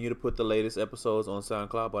continue to put the latest episodes on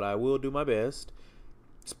SoundCloud, but I will do my best.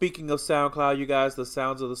 Speaking of SoundCloud, you guys, the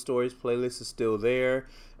Sounds of the Stories playlist is still there.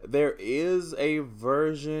 There is a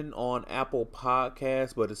version on Apple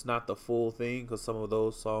Podcasts, but it's not the full thing because some of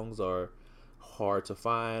those songs are hard to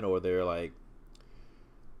find, or they're like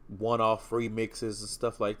one-off remixes and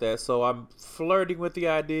stuff like that. So I'm flirting with the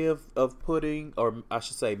idea of putting, or I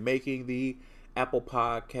should say making, the Apple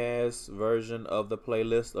Podcast version of the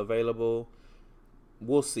playlist available.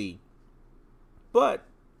 We'll see. But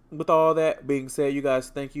with all that being said, you guys,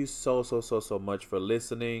 thank you so much for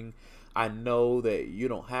listening. I know that you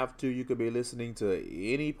don't have to. You could be listening to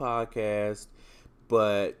any podcast,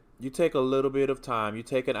 but you take a little bit of time. You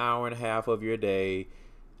take an hour and a half of your day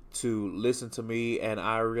to listen to me, and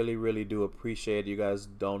I really do appreciate it. You guys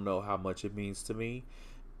don't know how much it means to me.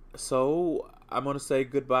 So I'm going to say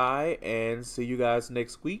goodbye and see you guys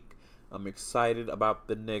next week. I'm excited about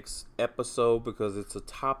the next episode because it's a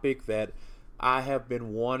topic that I have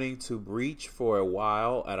been wanting to breach for a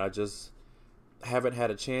while, and I just haven't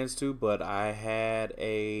had a chance to. But I had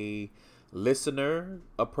a listener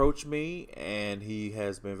approach me, and he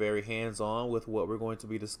has been very hands-on with what we're going to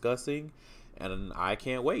be discussing, and I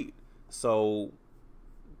can't wait. So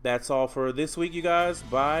that's all for this week, you guys.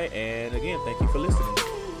 Bye, and again, thank you for listening.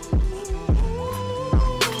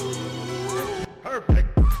 Perfect.